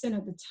 90%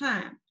 of the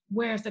time.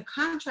 Whereas the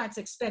contracts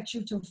expect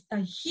you to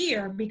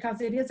adhere,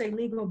 because it is a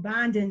legal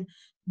binding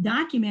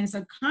document. It's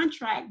a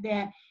contract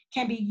that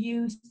can be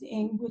used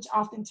in which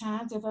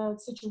oftentimes, if a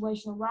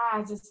situation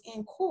arises,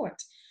 in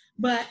court.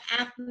 But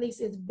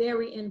athletes, it's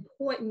very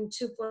important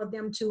for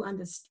them to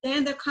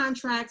understand the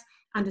contracts,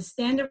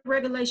 understand the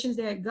regulations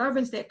that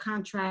governs that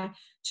contract,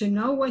 to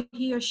know what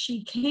he or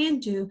she can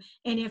do,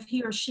 and if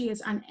he or she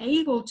is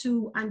unable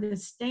to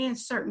understand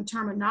certain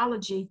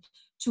terminology,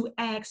 to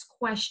ask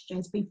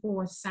questions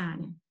before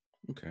signing.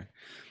 Okay.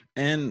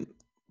 And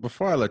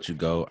before I let you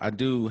go, I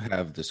do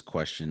have this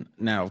question.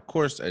 Now, of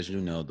course, as you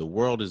know, the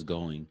world is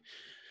going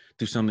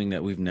through something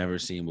that we've never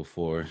seen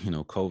before,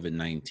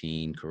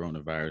 COVID-19,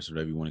 coronavirus,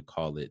 whatever you want to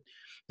call it.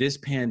 This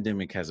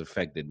pandemic has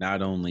affected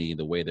not only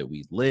the way that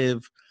we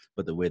live,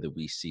 but the way that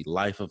we see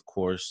life, of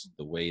course,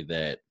 the way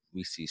that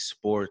we see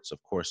sports.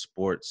 Of course,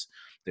 sports,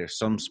 there's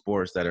some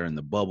sports that are in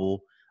the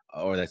bubble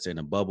or that's in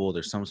a bubble.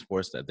 There's some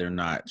sports that they're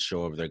not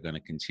sure if they're going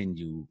to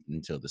continue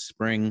until the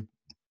spring.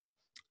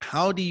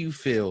 How do you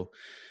feel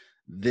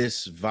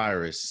this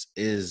virus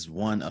is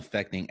one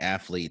affecting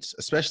athletes,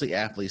 especially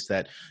athletes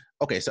that,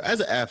 okay, so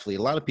as an athlete,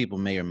 a lot of people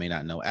may or may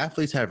not know,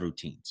 athletes have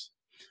routines.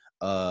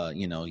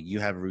 You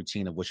have a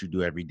routine of what you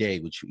do every day,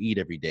 what you eat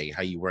every day,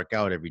 how you work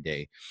out every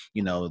day,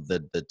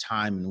 the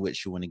time in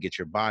which you want to get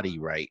your body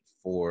right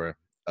for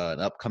an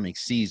upcoming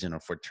season or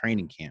for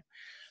training camp.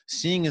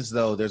 Seeing as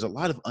though there's a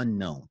lot of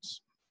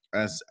unknowns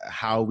as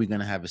how are we going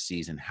to have a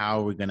season? How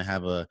are we going to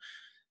have a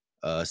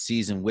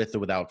season with or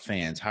without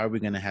fans? How are we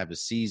going to have a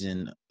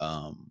season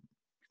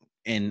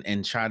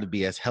and try to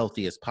be as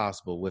healthy as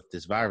possible with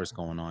this virus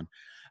going on?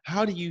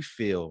 How do you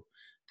feel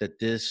that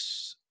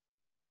this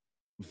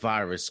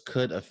virus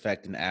could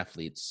affect an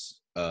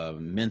athlete's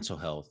mental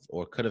health,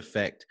 or could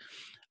affect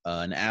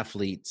an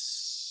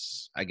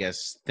athlete's, I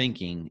guess,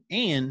 thinking?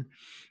 And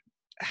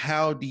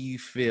how do you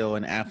feel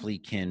an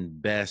athlete can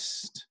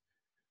best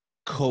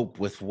cope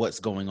with what's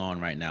going on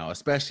right now,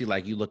 especially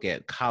like you look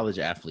at college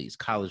athletes,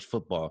 college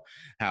football,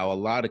 how a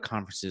lot of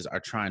conferences are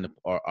trying to,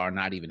 or are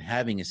not even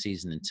having a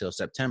season until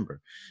September,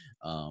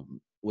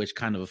 which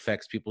kind of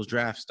affects people's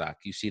draft stock.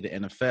 You see the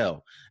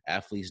NFL,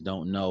 athletes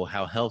don't know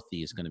how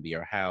healthy it's going to be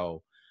or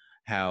how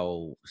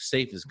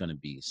safe it's going to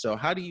be. So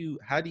how do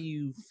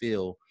you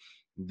feel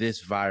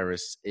this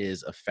virus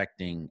is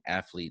affecting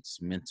athletes'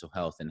 mental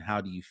health, and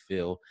how do you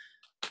feel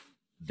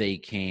they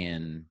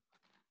can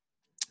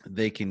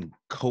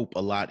cope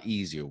a lot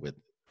easier with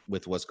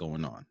what's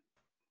going on?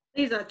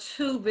 These are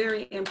two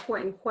very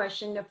important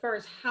questions. The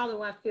first, how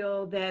do I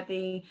feel that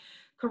the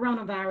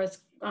coronavirus,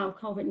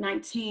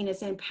 COVID-19,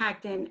 is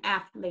impacting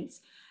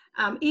athletes?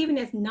 Even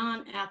as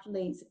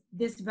non-athletes,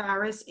 this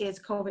virus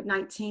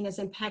COVID-19 is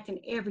impacting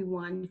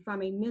everyone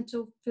from a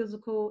mental,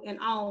 physical, and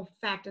all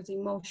factors,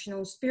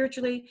 emotional,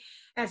 spiritually,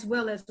 as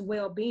well as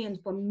well-being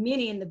for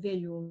many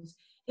individuals.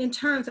 In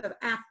terms of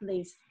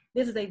athletes,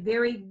 this is a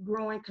very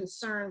growing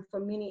concern for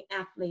many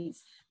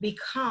athletes,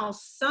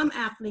 because some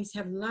athletes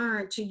have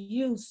learned to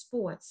use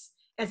sports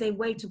as a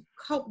way to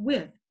cope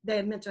with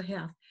their mental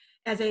health,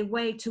 as a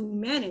way to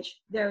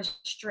manage their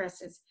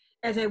stresses,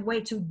 as a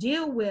way to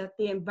deal with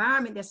the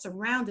environment that's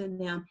surrounding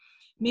them.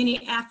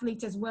 Many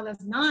athletes, as well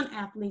as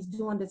non-athletes,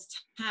 during this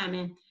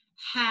time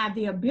have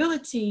the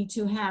ability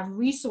to have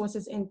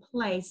resources in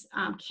place,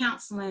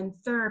 counseling,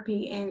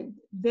 therapy, and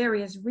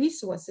various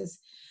resources.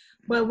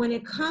 But when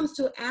it comes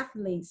to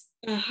athletes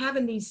and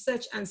having these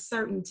such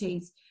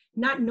uncertainties,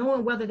 not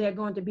knowing whether they're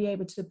going to be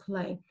able to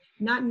play,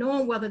 not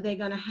knowing whether they're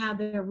going to have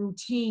their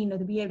routine or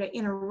to be able to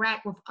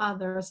interact with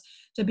others,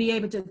 to be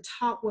able to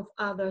talk with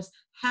others,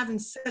 having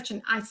such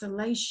an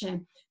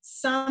isolation,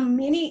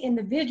 many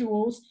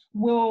individuals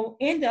will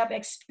end up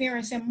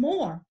experiencing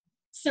more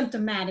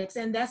symptomatics.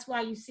 And that's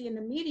why you see in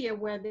the media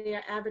where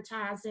they're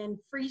advertising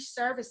free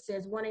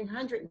services,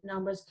 1-800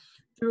 numbers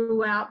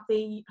throughout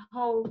the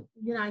whole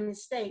United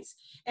States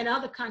and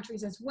other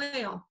countries as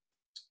well,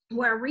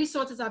 where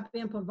resources are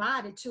being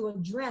provided to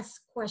address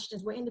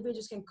questions, where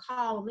individuals can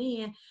call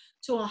in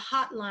to a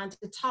hotline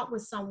to talk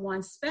with someone,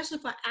 especially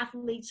for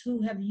athletes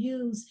who have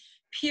used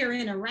peer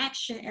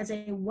interaction as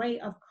a way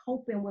of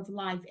coping with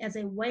life, as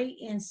a way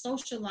in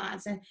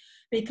socializing,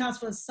 because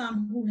for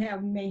some who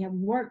may have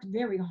worked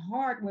very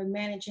hard with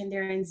managing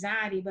their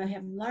anxiety, but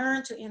have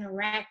learned to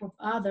interact with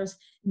others,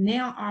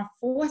 now are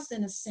forced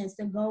in a sense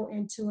to go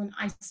into an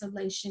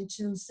isolation,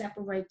 to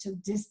separate, to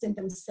distance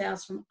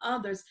themselves from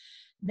others.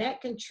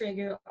 That can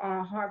trigger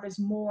or harvest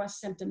more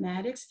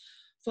symptomatics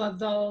for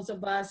those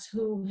of us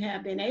who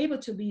have been able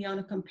to be on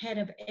a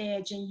competitive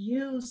edge and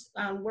use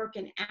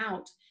working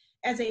out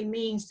as a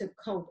means to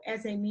cope,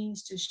 as a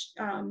means to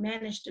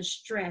manage the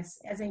stress,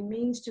 as a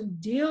means to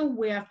deal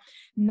with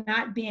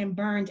not being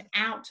burned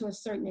out to a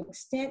certain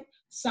extent.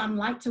 Some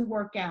like to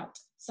work out.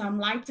 Some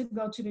like to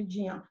go to the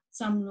gym.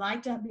 Some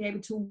like to be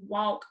able to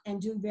walk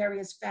and do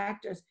various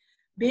factors.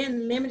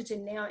 Being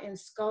limited now in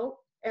scope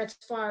as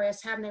far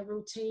as having a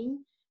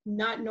routine,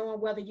 not knowing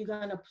whether you're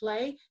going to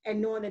play, and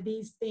knowing that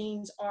these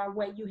things are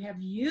what you have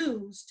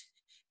used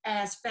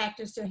as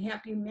factors to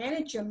help you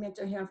manage your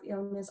mental health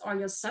illness or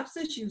your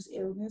substance use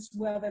illness,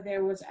 whether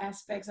there was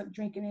aspects of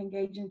drinking,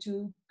 engaging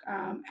to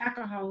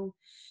alcohol.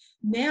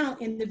 Now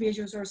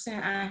individuals are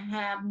saying, I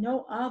have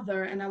no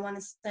other, and I want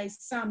to say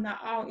some, not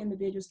all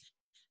individuals,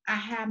 I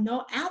have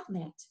no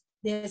outlet.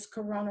 This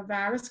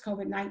coronavirus,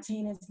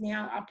 COVID-19, is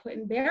now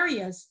putting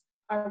barriers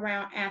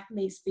around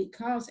athletes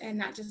because, and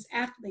not just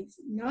athletes,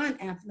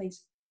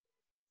 non-athletes,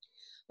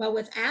 but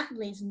with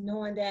athletes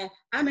knowing that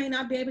I may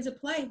not be able to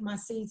play my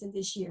season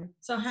this year.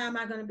 So how am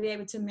I going to be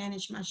able to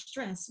manage my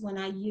stress when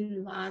I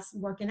utilize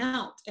working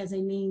out as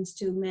a means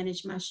to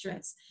manage my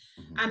stress?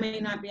 I may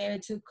not be able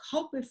to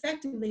cope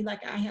effectively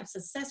like I have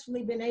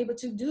successfully been able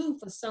to do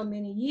for so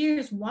many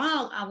years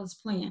while I was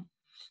playing.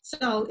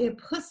 So it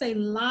puts a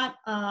lot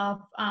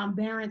of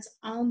bearings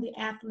on the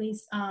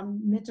athlete's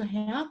mental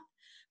health,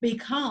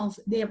 because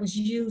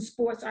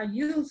sports are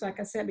used,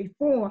 like I said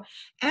before,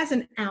 as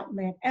an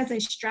outlet, as a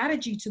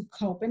strategy to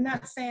cope. And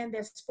not saying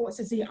that sports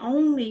is the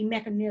only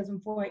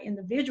mechanism for an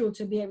individual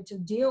to be able to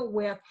deal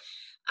with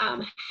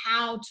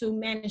how to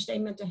manage their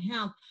mental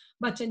health,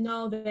 but to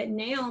know that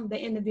now the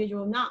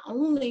individual not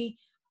only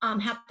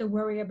have to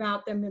worry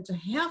about their mental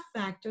health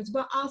factors,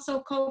 but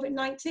also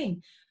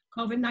COVID-19.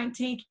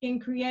 COVID-19 can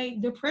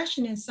create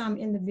depression in some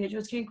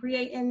individuals, can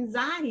create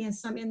anxiety in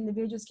some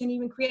individuals, can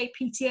even create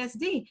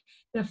PTSD.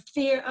 The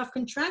fear of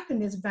contracting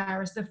this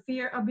virus, the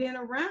fear of being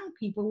around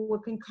people,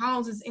 what can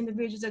cause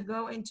individuals to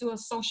go into a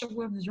social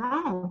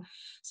withdrawal,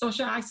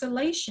 social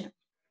isolation,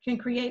 can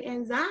create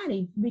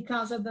anxiety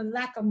because of the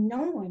lack of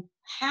knowing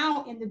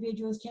how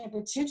individuals can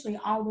potentially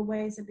all the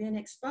ways of being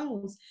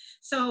exposed.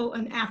 So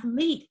an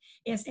athlete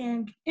is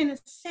in a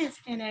sense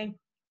in a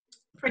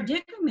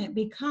predicament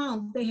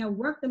because they have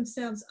worked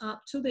themselves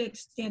up to the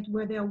extent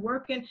where they're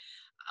working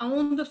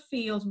on the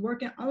fields,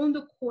 working on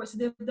the courts,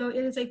 though it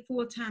is a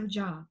full-time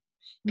job.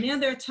 Now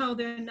they're told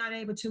they're not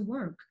able to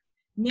work.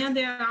 Now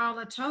they're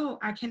all told,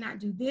 I cannot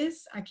do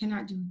this, I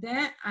cannot do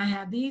that, I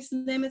have these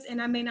limits,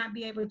 and I may not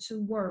be able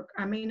to work.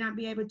 I may not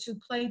be able to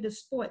play the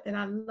sport that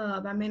I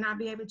love. I may not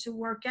be able to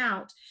work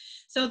out.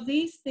 So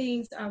these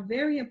things are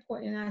very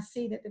important, and I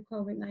see that the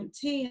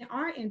COVID-19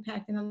 are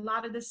impacting a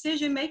lot of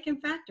decision-making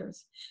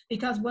factors,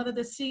 because whether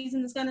the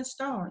season is going to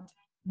start,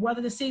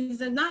 whether the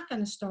seasons are not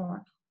going to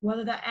start,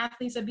 whether the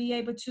athletes will be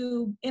able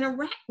to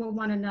interact with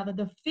one another,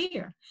 the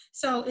fear.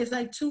 So it's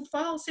a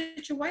twofold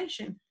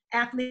situation.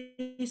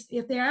 Athletes,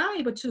 if they are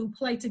able to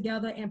play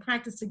together and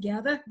practice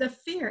together, the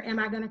fear, am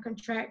I going to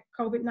contract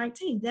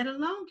COVID-19? That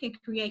alone can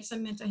create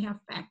some mental health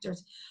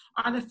factors.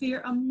 Or the fear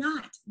of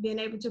not being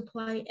able to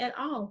play at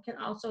all can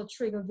also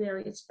trigger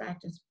various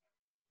factors.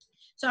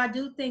 So I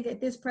do think at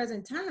this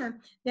present time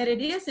that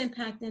it is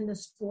impacting the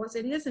sports,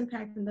 it is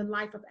impacting the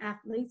life of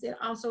athletes, it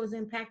also is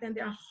impacting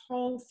their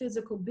whole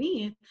physical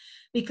being,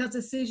 because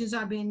decisions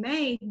are being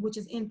made, which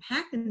is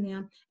impacting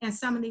them. And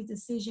some of these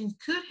decisions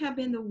could have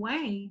been the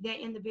way that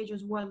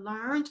individuals were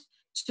learned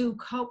to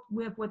cope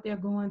with what they're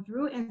going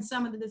through. And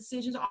some of the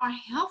decisions are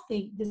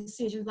healthy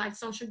decisions like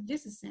social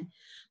distancing.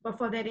 But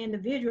for that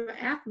individual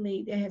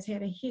athlete that has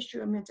had a history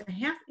of mental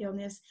health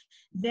illness,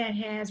 that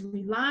has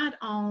relied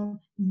on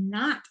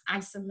not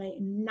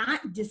isolating,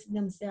 not distancing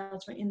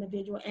themselves from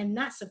individual and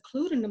not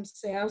secluding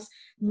themselves,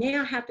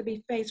 now have to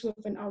be faced with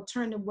an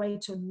alternative way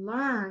to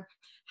learn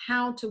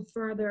how to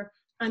further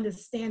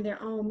understand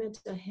their own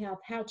mental health,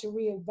 how to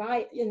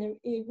reevaluate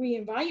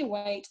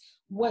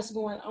what's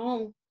going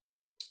on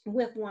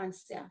with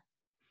oneself.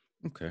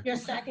 Okay. Your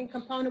second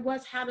component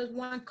was, how does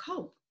one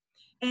cope?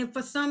 And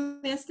for some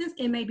instance,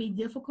 it may be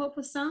difficult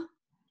for some,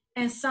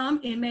 and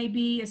some, it may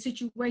be a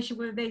situation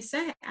where they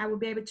say, I will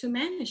be able to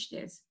manage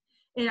this.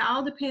 It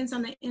all depends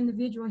on the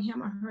individual,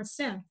 him or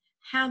herself,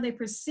 how they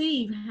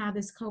perceive how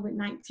this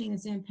COVID-19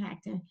 is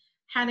impacting,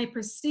 how they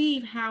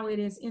perceive how it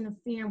is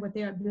interfering with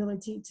their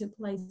ability to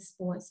play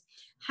sports,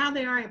 how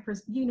they are,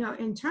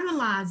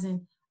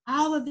 internalizing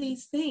all of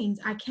these things.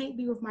 I can't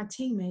be with my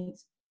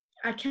teammates.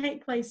 I can't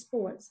play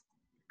sports.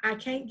 I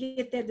can't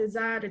get that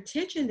desired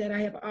attention that I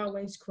have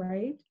always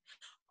craved,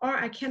 or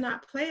I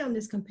cannot play on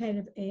this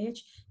competitive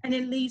edge. And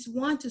it leads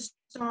one to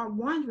start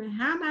wondering,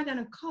 how am I going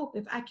to cope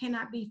if I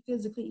cannot be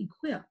physically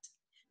equipped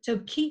to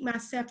keep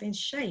myself in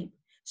shape,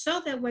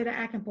 so that way that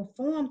I can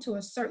perform to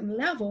a certain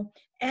level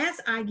as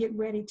I get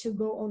ready to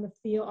go on the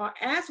field, or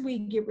as we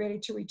get ready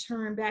to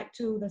return back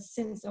to the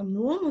sense of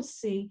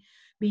normalcy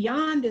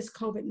beyond this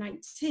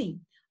COVID-19.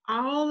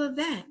 All of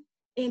that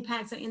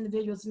impacts an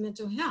individual's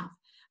mental health.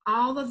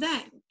 All of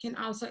that can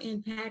also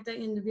impact an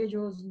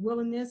individual's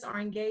willingness or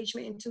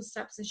engagement into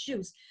substance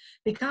use,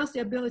 because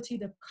the ability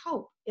to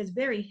cope is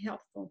very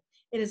helpful.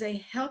 It is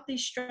a healthy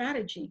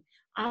strategy.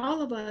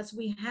 All of us,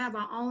 we have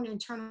our own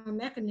internal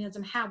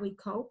mechanism, how we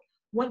cope,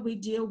 what we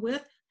deal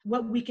with,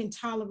 what we can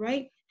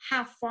tolerate,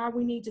 how far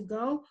we need to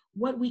go,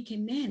 what we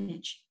can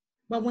manage.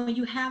 But when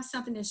you have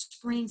something that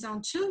springs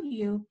onto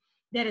you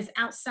that is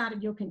outside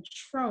of your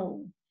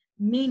control,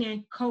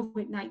 meaning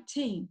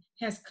COVID-19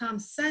 has come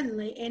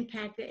suddenly,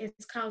 impacted,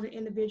 it's causing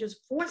individuals,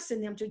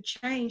 forcing them to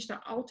change, to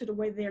alter the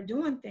way they're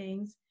doing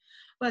things.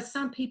 But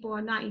some people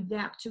are not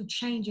adapt to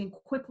changing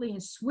quickly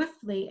and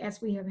swiftly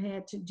as we have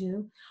had to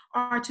do,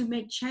 or to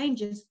make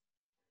changes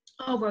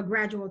over a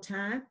gradual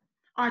time,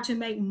 or to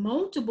make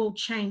multiple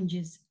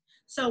changes.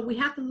 So we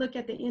have to look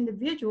at the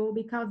individual,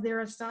 because there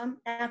are some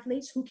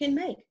athletes who can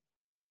make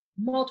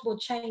multiple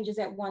changes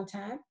at one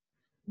time,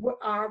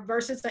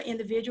 versus an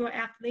individual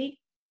athlete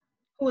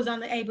who was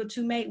unable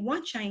to make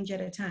one change at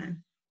a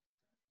time.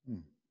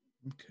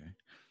 Okay.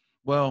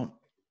 Well,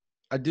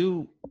 I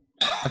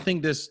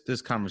think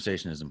this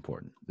conversation is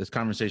important. This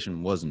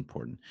conversation was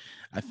important.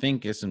 I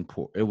think it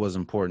was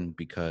important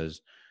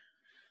because,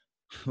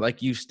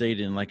 like you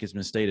stated, and like it's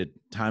been stated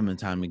time and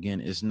time again,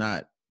 it's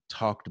not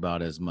talked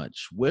about as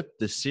much with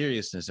the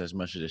seriousness as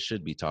much as it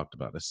should be talked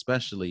about,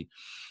 especially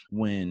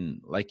when,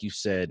 like you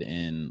said,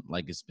 and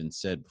like it's been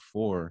said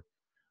before,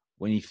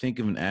 when you think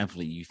of an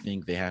athlete, you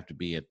think they have to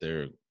be at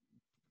their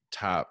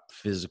top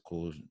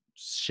physical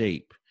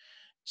shape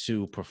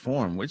to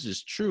perform, which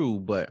is true,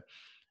 but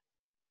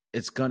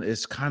it's kind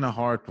of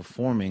hard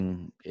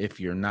performing if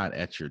you're not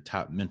at your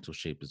top mental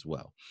shape as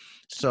well.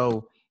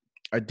 So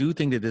I do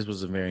think that this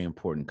was a very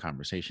important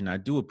conversation. I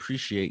do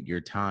appreciate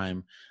your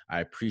time. I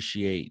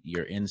appreciate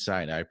your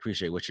insight. I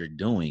appreciate what you're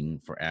doing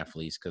for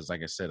athletes, because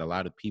like I said, a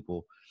lot of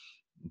people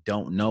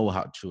don't know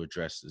how to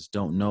address this,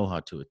 don't know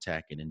how to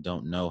attack it, and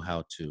don't know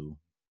how to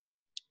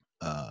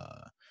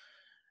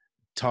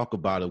talk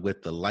about it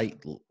with the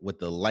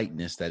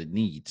lightness that it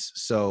needs.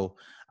 So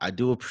I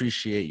do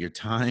appreciate your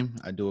time.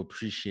 I do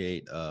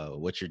appreciate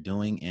what you're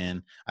doing,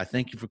 and I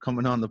thank you for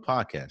coming on the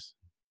podcast.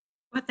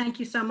 Well, thank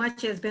you so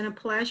much. It's been a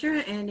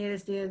pleasure, and it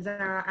is the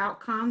desired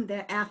outcome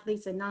that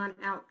athletes and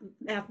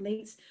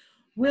non-athletes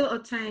will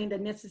obtain the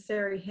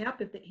necessary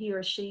help if he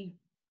or she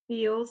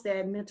feels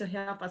that mental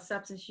health or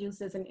substance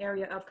use is an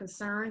area of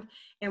concern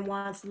in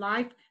one's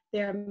life.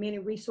 There are many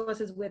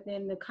resources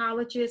within the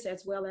colleges,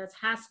 as well as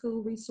high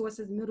school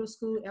resources, middle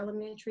school,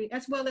 elementary,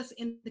 as well as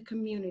in the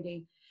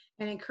community,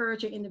 and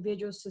encouraging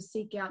individuals to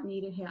seek out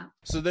needed help.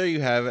 So there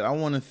you have it. I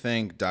want to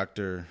thank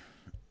Dr.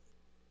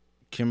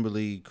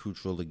 Kimberly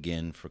Cottrell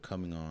again for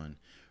coming on,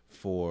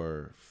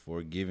 for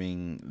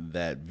giving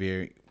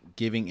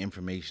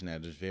information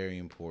that is very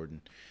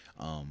important.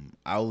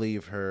 I'll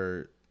leave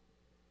her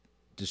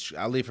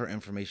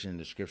information in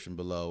the description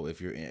below.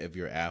 If you're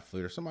an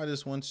athlete or somebody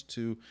just wants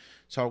to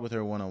talk with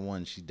her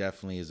one-on-one, she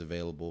definitely is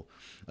available.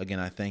 Again,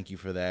 I thank you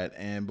for that.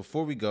 And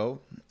before we go,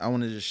 I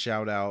want to just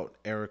shout out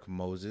Eric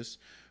Moses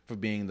for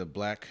being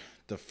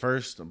the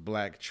first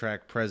black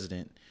track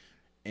president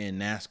in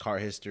NASCAR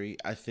history.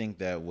 I think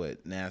that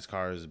what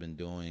NASCAR has been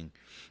doing,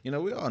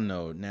 we all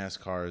know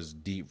NASCAR is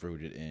deep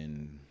rooted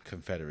in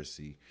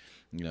Confederacy.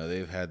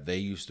 They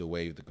used to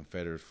wave the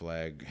Confederate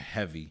flag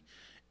heavy.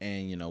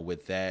 And,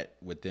 with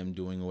them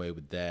doing away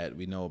with that,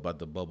 we know about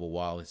the Bubba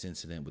Wallace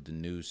incident with the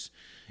noose.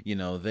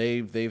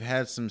 They've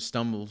had some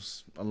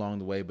stumbles along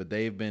the way, but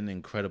they've been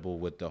incredible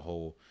with the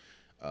whole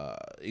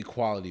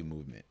equality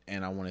movement.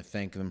 And I want to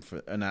thank them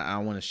and I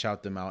want to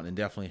shout them out, and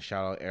definitely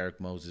shout out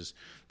Eric Moses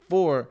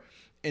for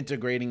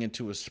integrating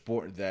into a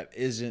sport that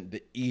isn't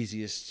the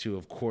easiest to,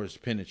 of course,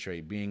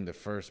 penetrate, being the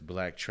first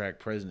black track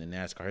president in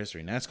NASCAR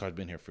history. NASCAR's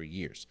been here for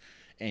years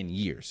and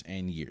years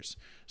and years.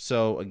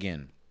 So,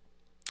 again,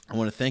 I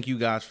want to thank you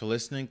guys for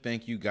listening.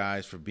 Thank you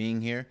guys for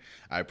being here.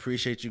 I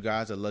appreciate you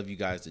guys. I love you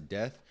guys to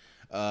death.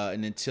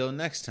 And until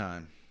next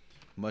time,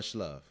 much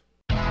love.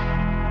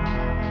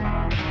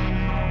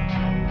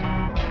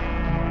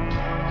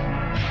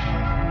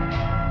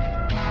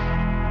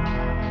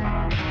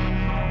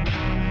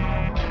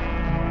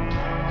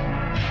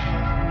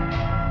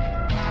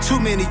 Too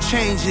many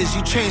changes,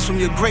 you change from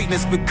your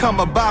greatness, become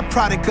a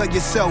byproduct of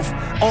yourself,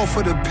 all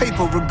for the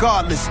paper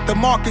regardless. The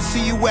market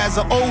see you as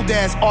an old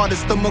ass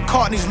artist. The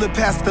McCartneys live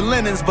past the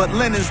Lennons, but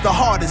Lennon's the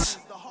hardest.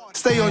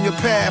 Stay on your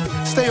path,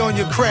 stay on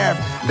your craft.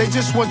 They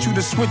just want you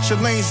to switch your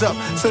lanes up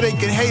so they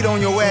can hate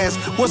on your ass.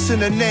 What's in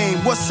the name?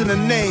 What's in the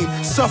name?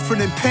 Suffering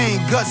and pain,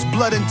 guts,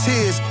 blood and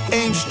tears.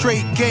 Aim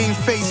straight, game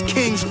face,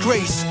 king's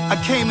grace. I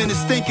came in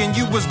this thinking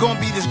you was gonna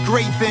be this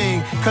great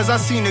thing, cause I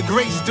seen the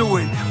greats do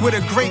it with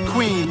a great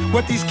queen.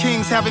 What these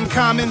kings have in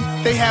common?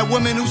 They had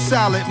women who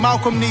solid.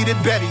 Malcolm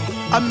needed Betty.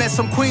 I met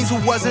some queens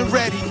who wasn't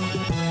ready.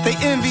 They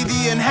envy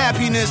the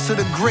unhappiness of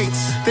the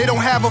greats. They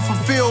don't have a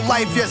fulfilled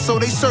life yet, so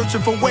they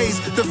searching for ways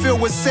to feel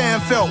what Sam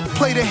felt.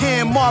 Play the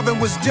hand Marvin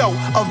was dealt,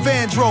 of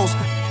Vandross.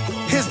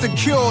 Here's the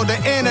cure, the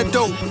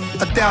antidote.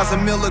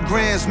 1,000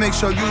 milligrams, make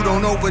sure you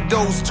don't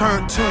overdose.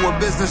 Turn to a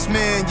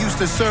businessman, used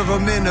to serve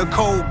him in a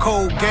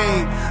cold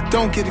game.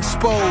 Don't get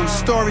exposed,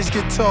 stories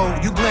get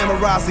told. You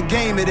glamorize the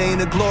game, it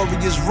ain't a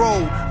glorious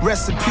role.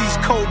 Rest in peace,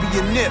 Kobe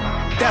and Nip.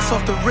 That's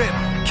off the rip,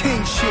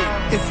 king shit.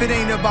 If it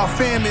ain't about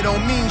fam, it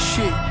don't mean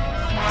shit.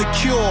 The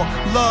cure,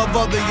 love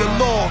other your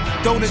law.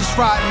 Don't just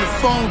ride in the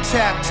phone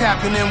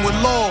tapping in with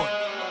Lord.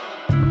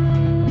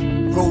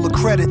 Roll the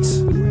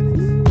credits.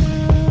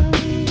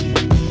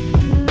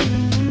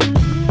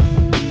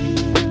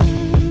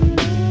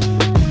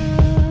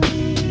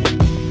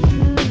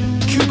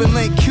 Cuban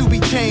link,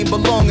 QB chain,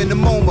 belonging to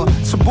MoMA.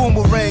 So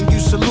boomerang, you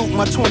salute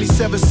my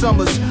 27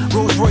 summers.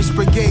 Rolls Royce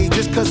Brigade,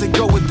 just cause it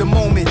go with the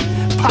moment.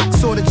 Pac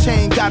saw the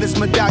chain, got his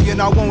medallion,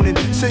 I want it.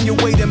 Send your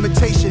weight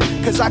imitation,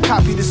 cause I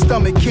copy the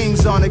stomach.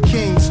 Kings on the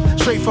kings,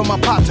 straight from my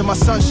pot to my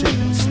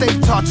sunshine.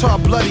 Steak tartare,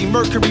 bloody,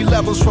 mercury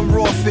levels from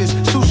raw fish.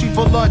 Sushi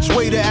for lunch,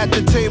 waiter at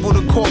the table,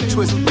 the cork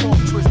twist.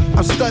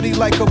 I'm studied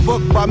like a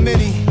book by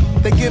many.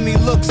 They give me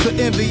looks of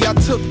envy, I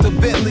took the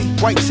Bentley.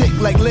 White chick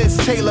like Liz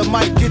Taylor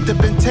might get the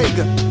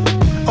Bentayga.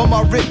 On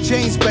my Rick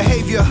James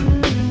behavior.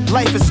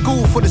 Life is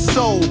school for the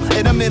soul,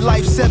 and I'm in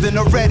life 7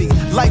 already.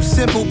 Life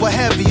simple but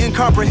heavy,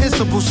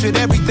 incomprehensible shit.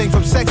 Everything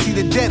from sexy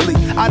to deadly.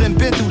 I done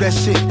been through that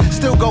shit.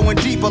 Still going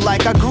deeper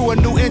like I grew a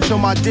new inch on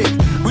my dick.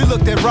 We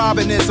looked at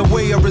robbing as a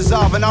way of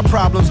resolving our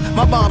problems.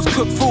 My mom's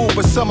cooked food,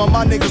 but some of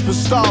my niggas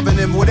was starving.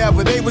 And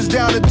whatever they was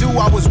down to do,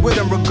 I was with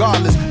them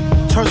regardless.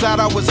 Turns out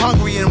I was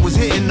hungry and was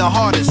hitting the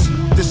hardest.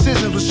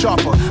 Decisions was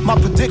sharper, my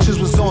predictions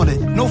was on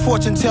it. No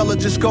fortune teller,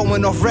 just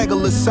going off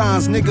regular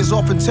signs. Niggas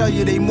often tell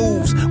you they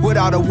moves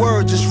without a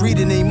word, just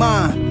reading they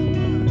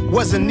mind.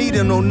 Wasn't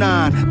needing no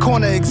 9,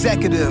 corner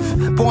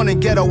executive. Born in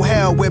ghetto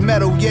hell where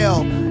metal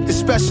yell,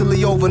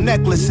 especially over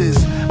necklaces.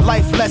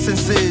 Life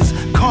lessons is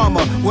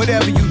karma.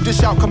 Whatever you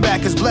dish out, come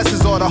back as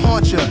blessings or to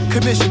haunt you.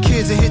 Commission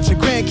kids and hit your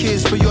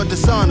grandkids for your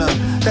dishonor.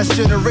 That's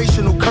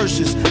generational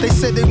curses. They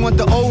said they want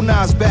the old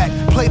Nas back.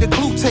 Play the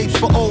clue tapes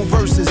for old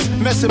verses.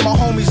 Messing my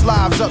homies'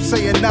 lives up,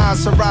 saying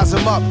Nas to rise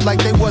them up like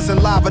they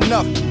wasn't live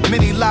enough.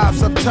 Many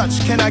lives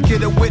untouched. Can I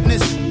get a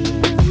witness?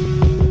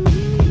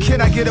 Can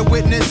I get a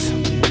witness?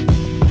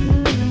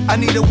 I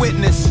need a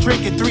witness.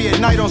 Drinking 3 at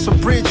night on some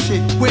bridge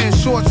shit. Wearing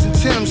shorts and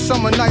Timbs,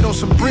 summer night on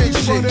some bridge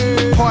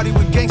shit. Party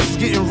with gangsters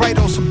getting right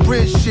on some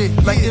bridge shit.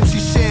 Like MC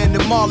Shan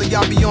and Marley,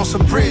 I be on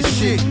some bridge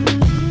shit.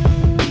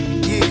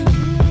 Yeah.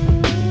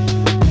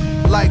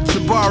 Like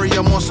Jabari,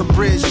 I'm on some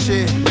bridge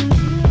shit.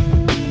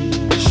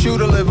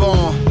 Shooter live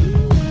on.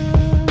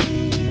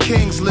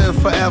 Kings live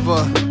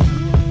forever.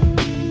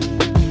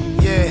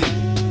 Yeah.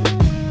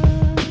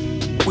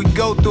 We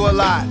go through a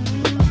lot.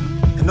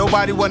 And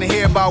nobody wanna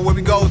hear about what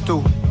we go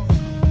through.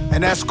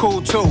 And that's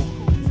cool too.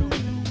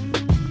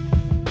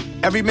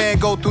 Every man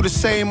go through the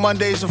same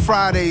Mondays and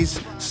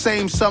Fridays,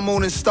 same sun,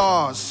 moon, and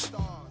stars.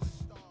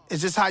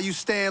 It's just how you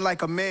stand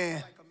like a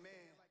man.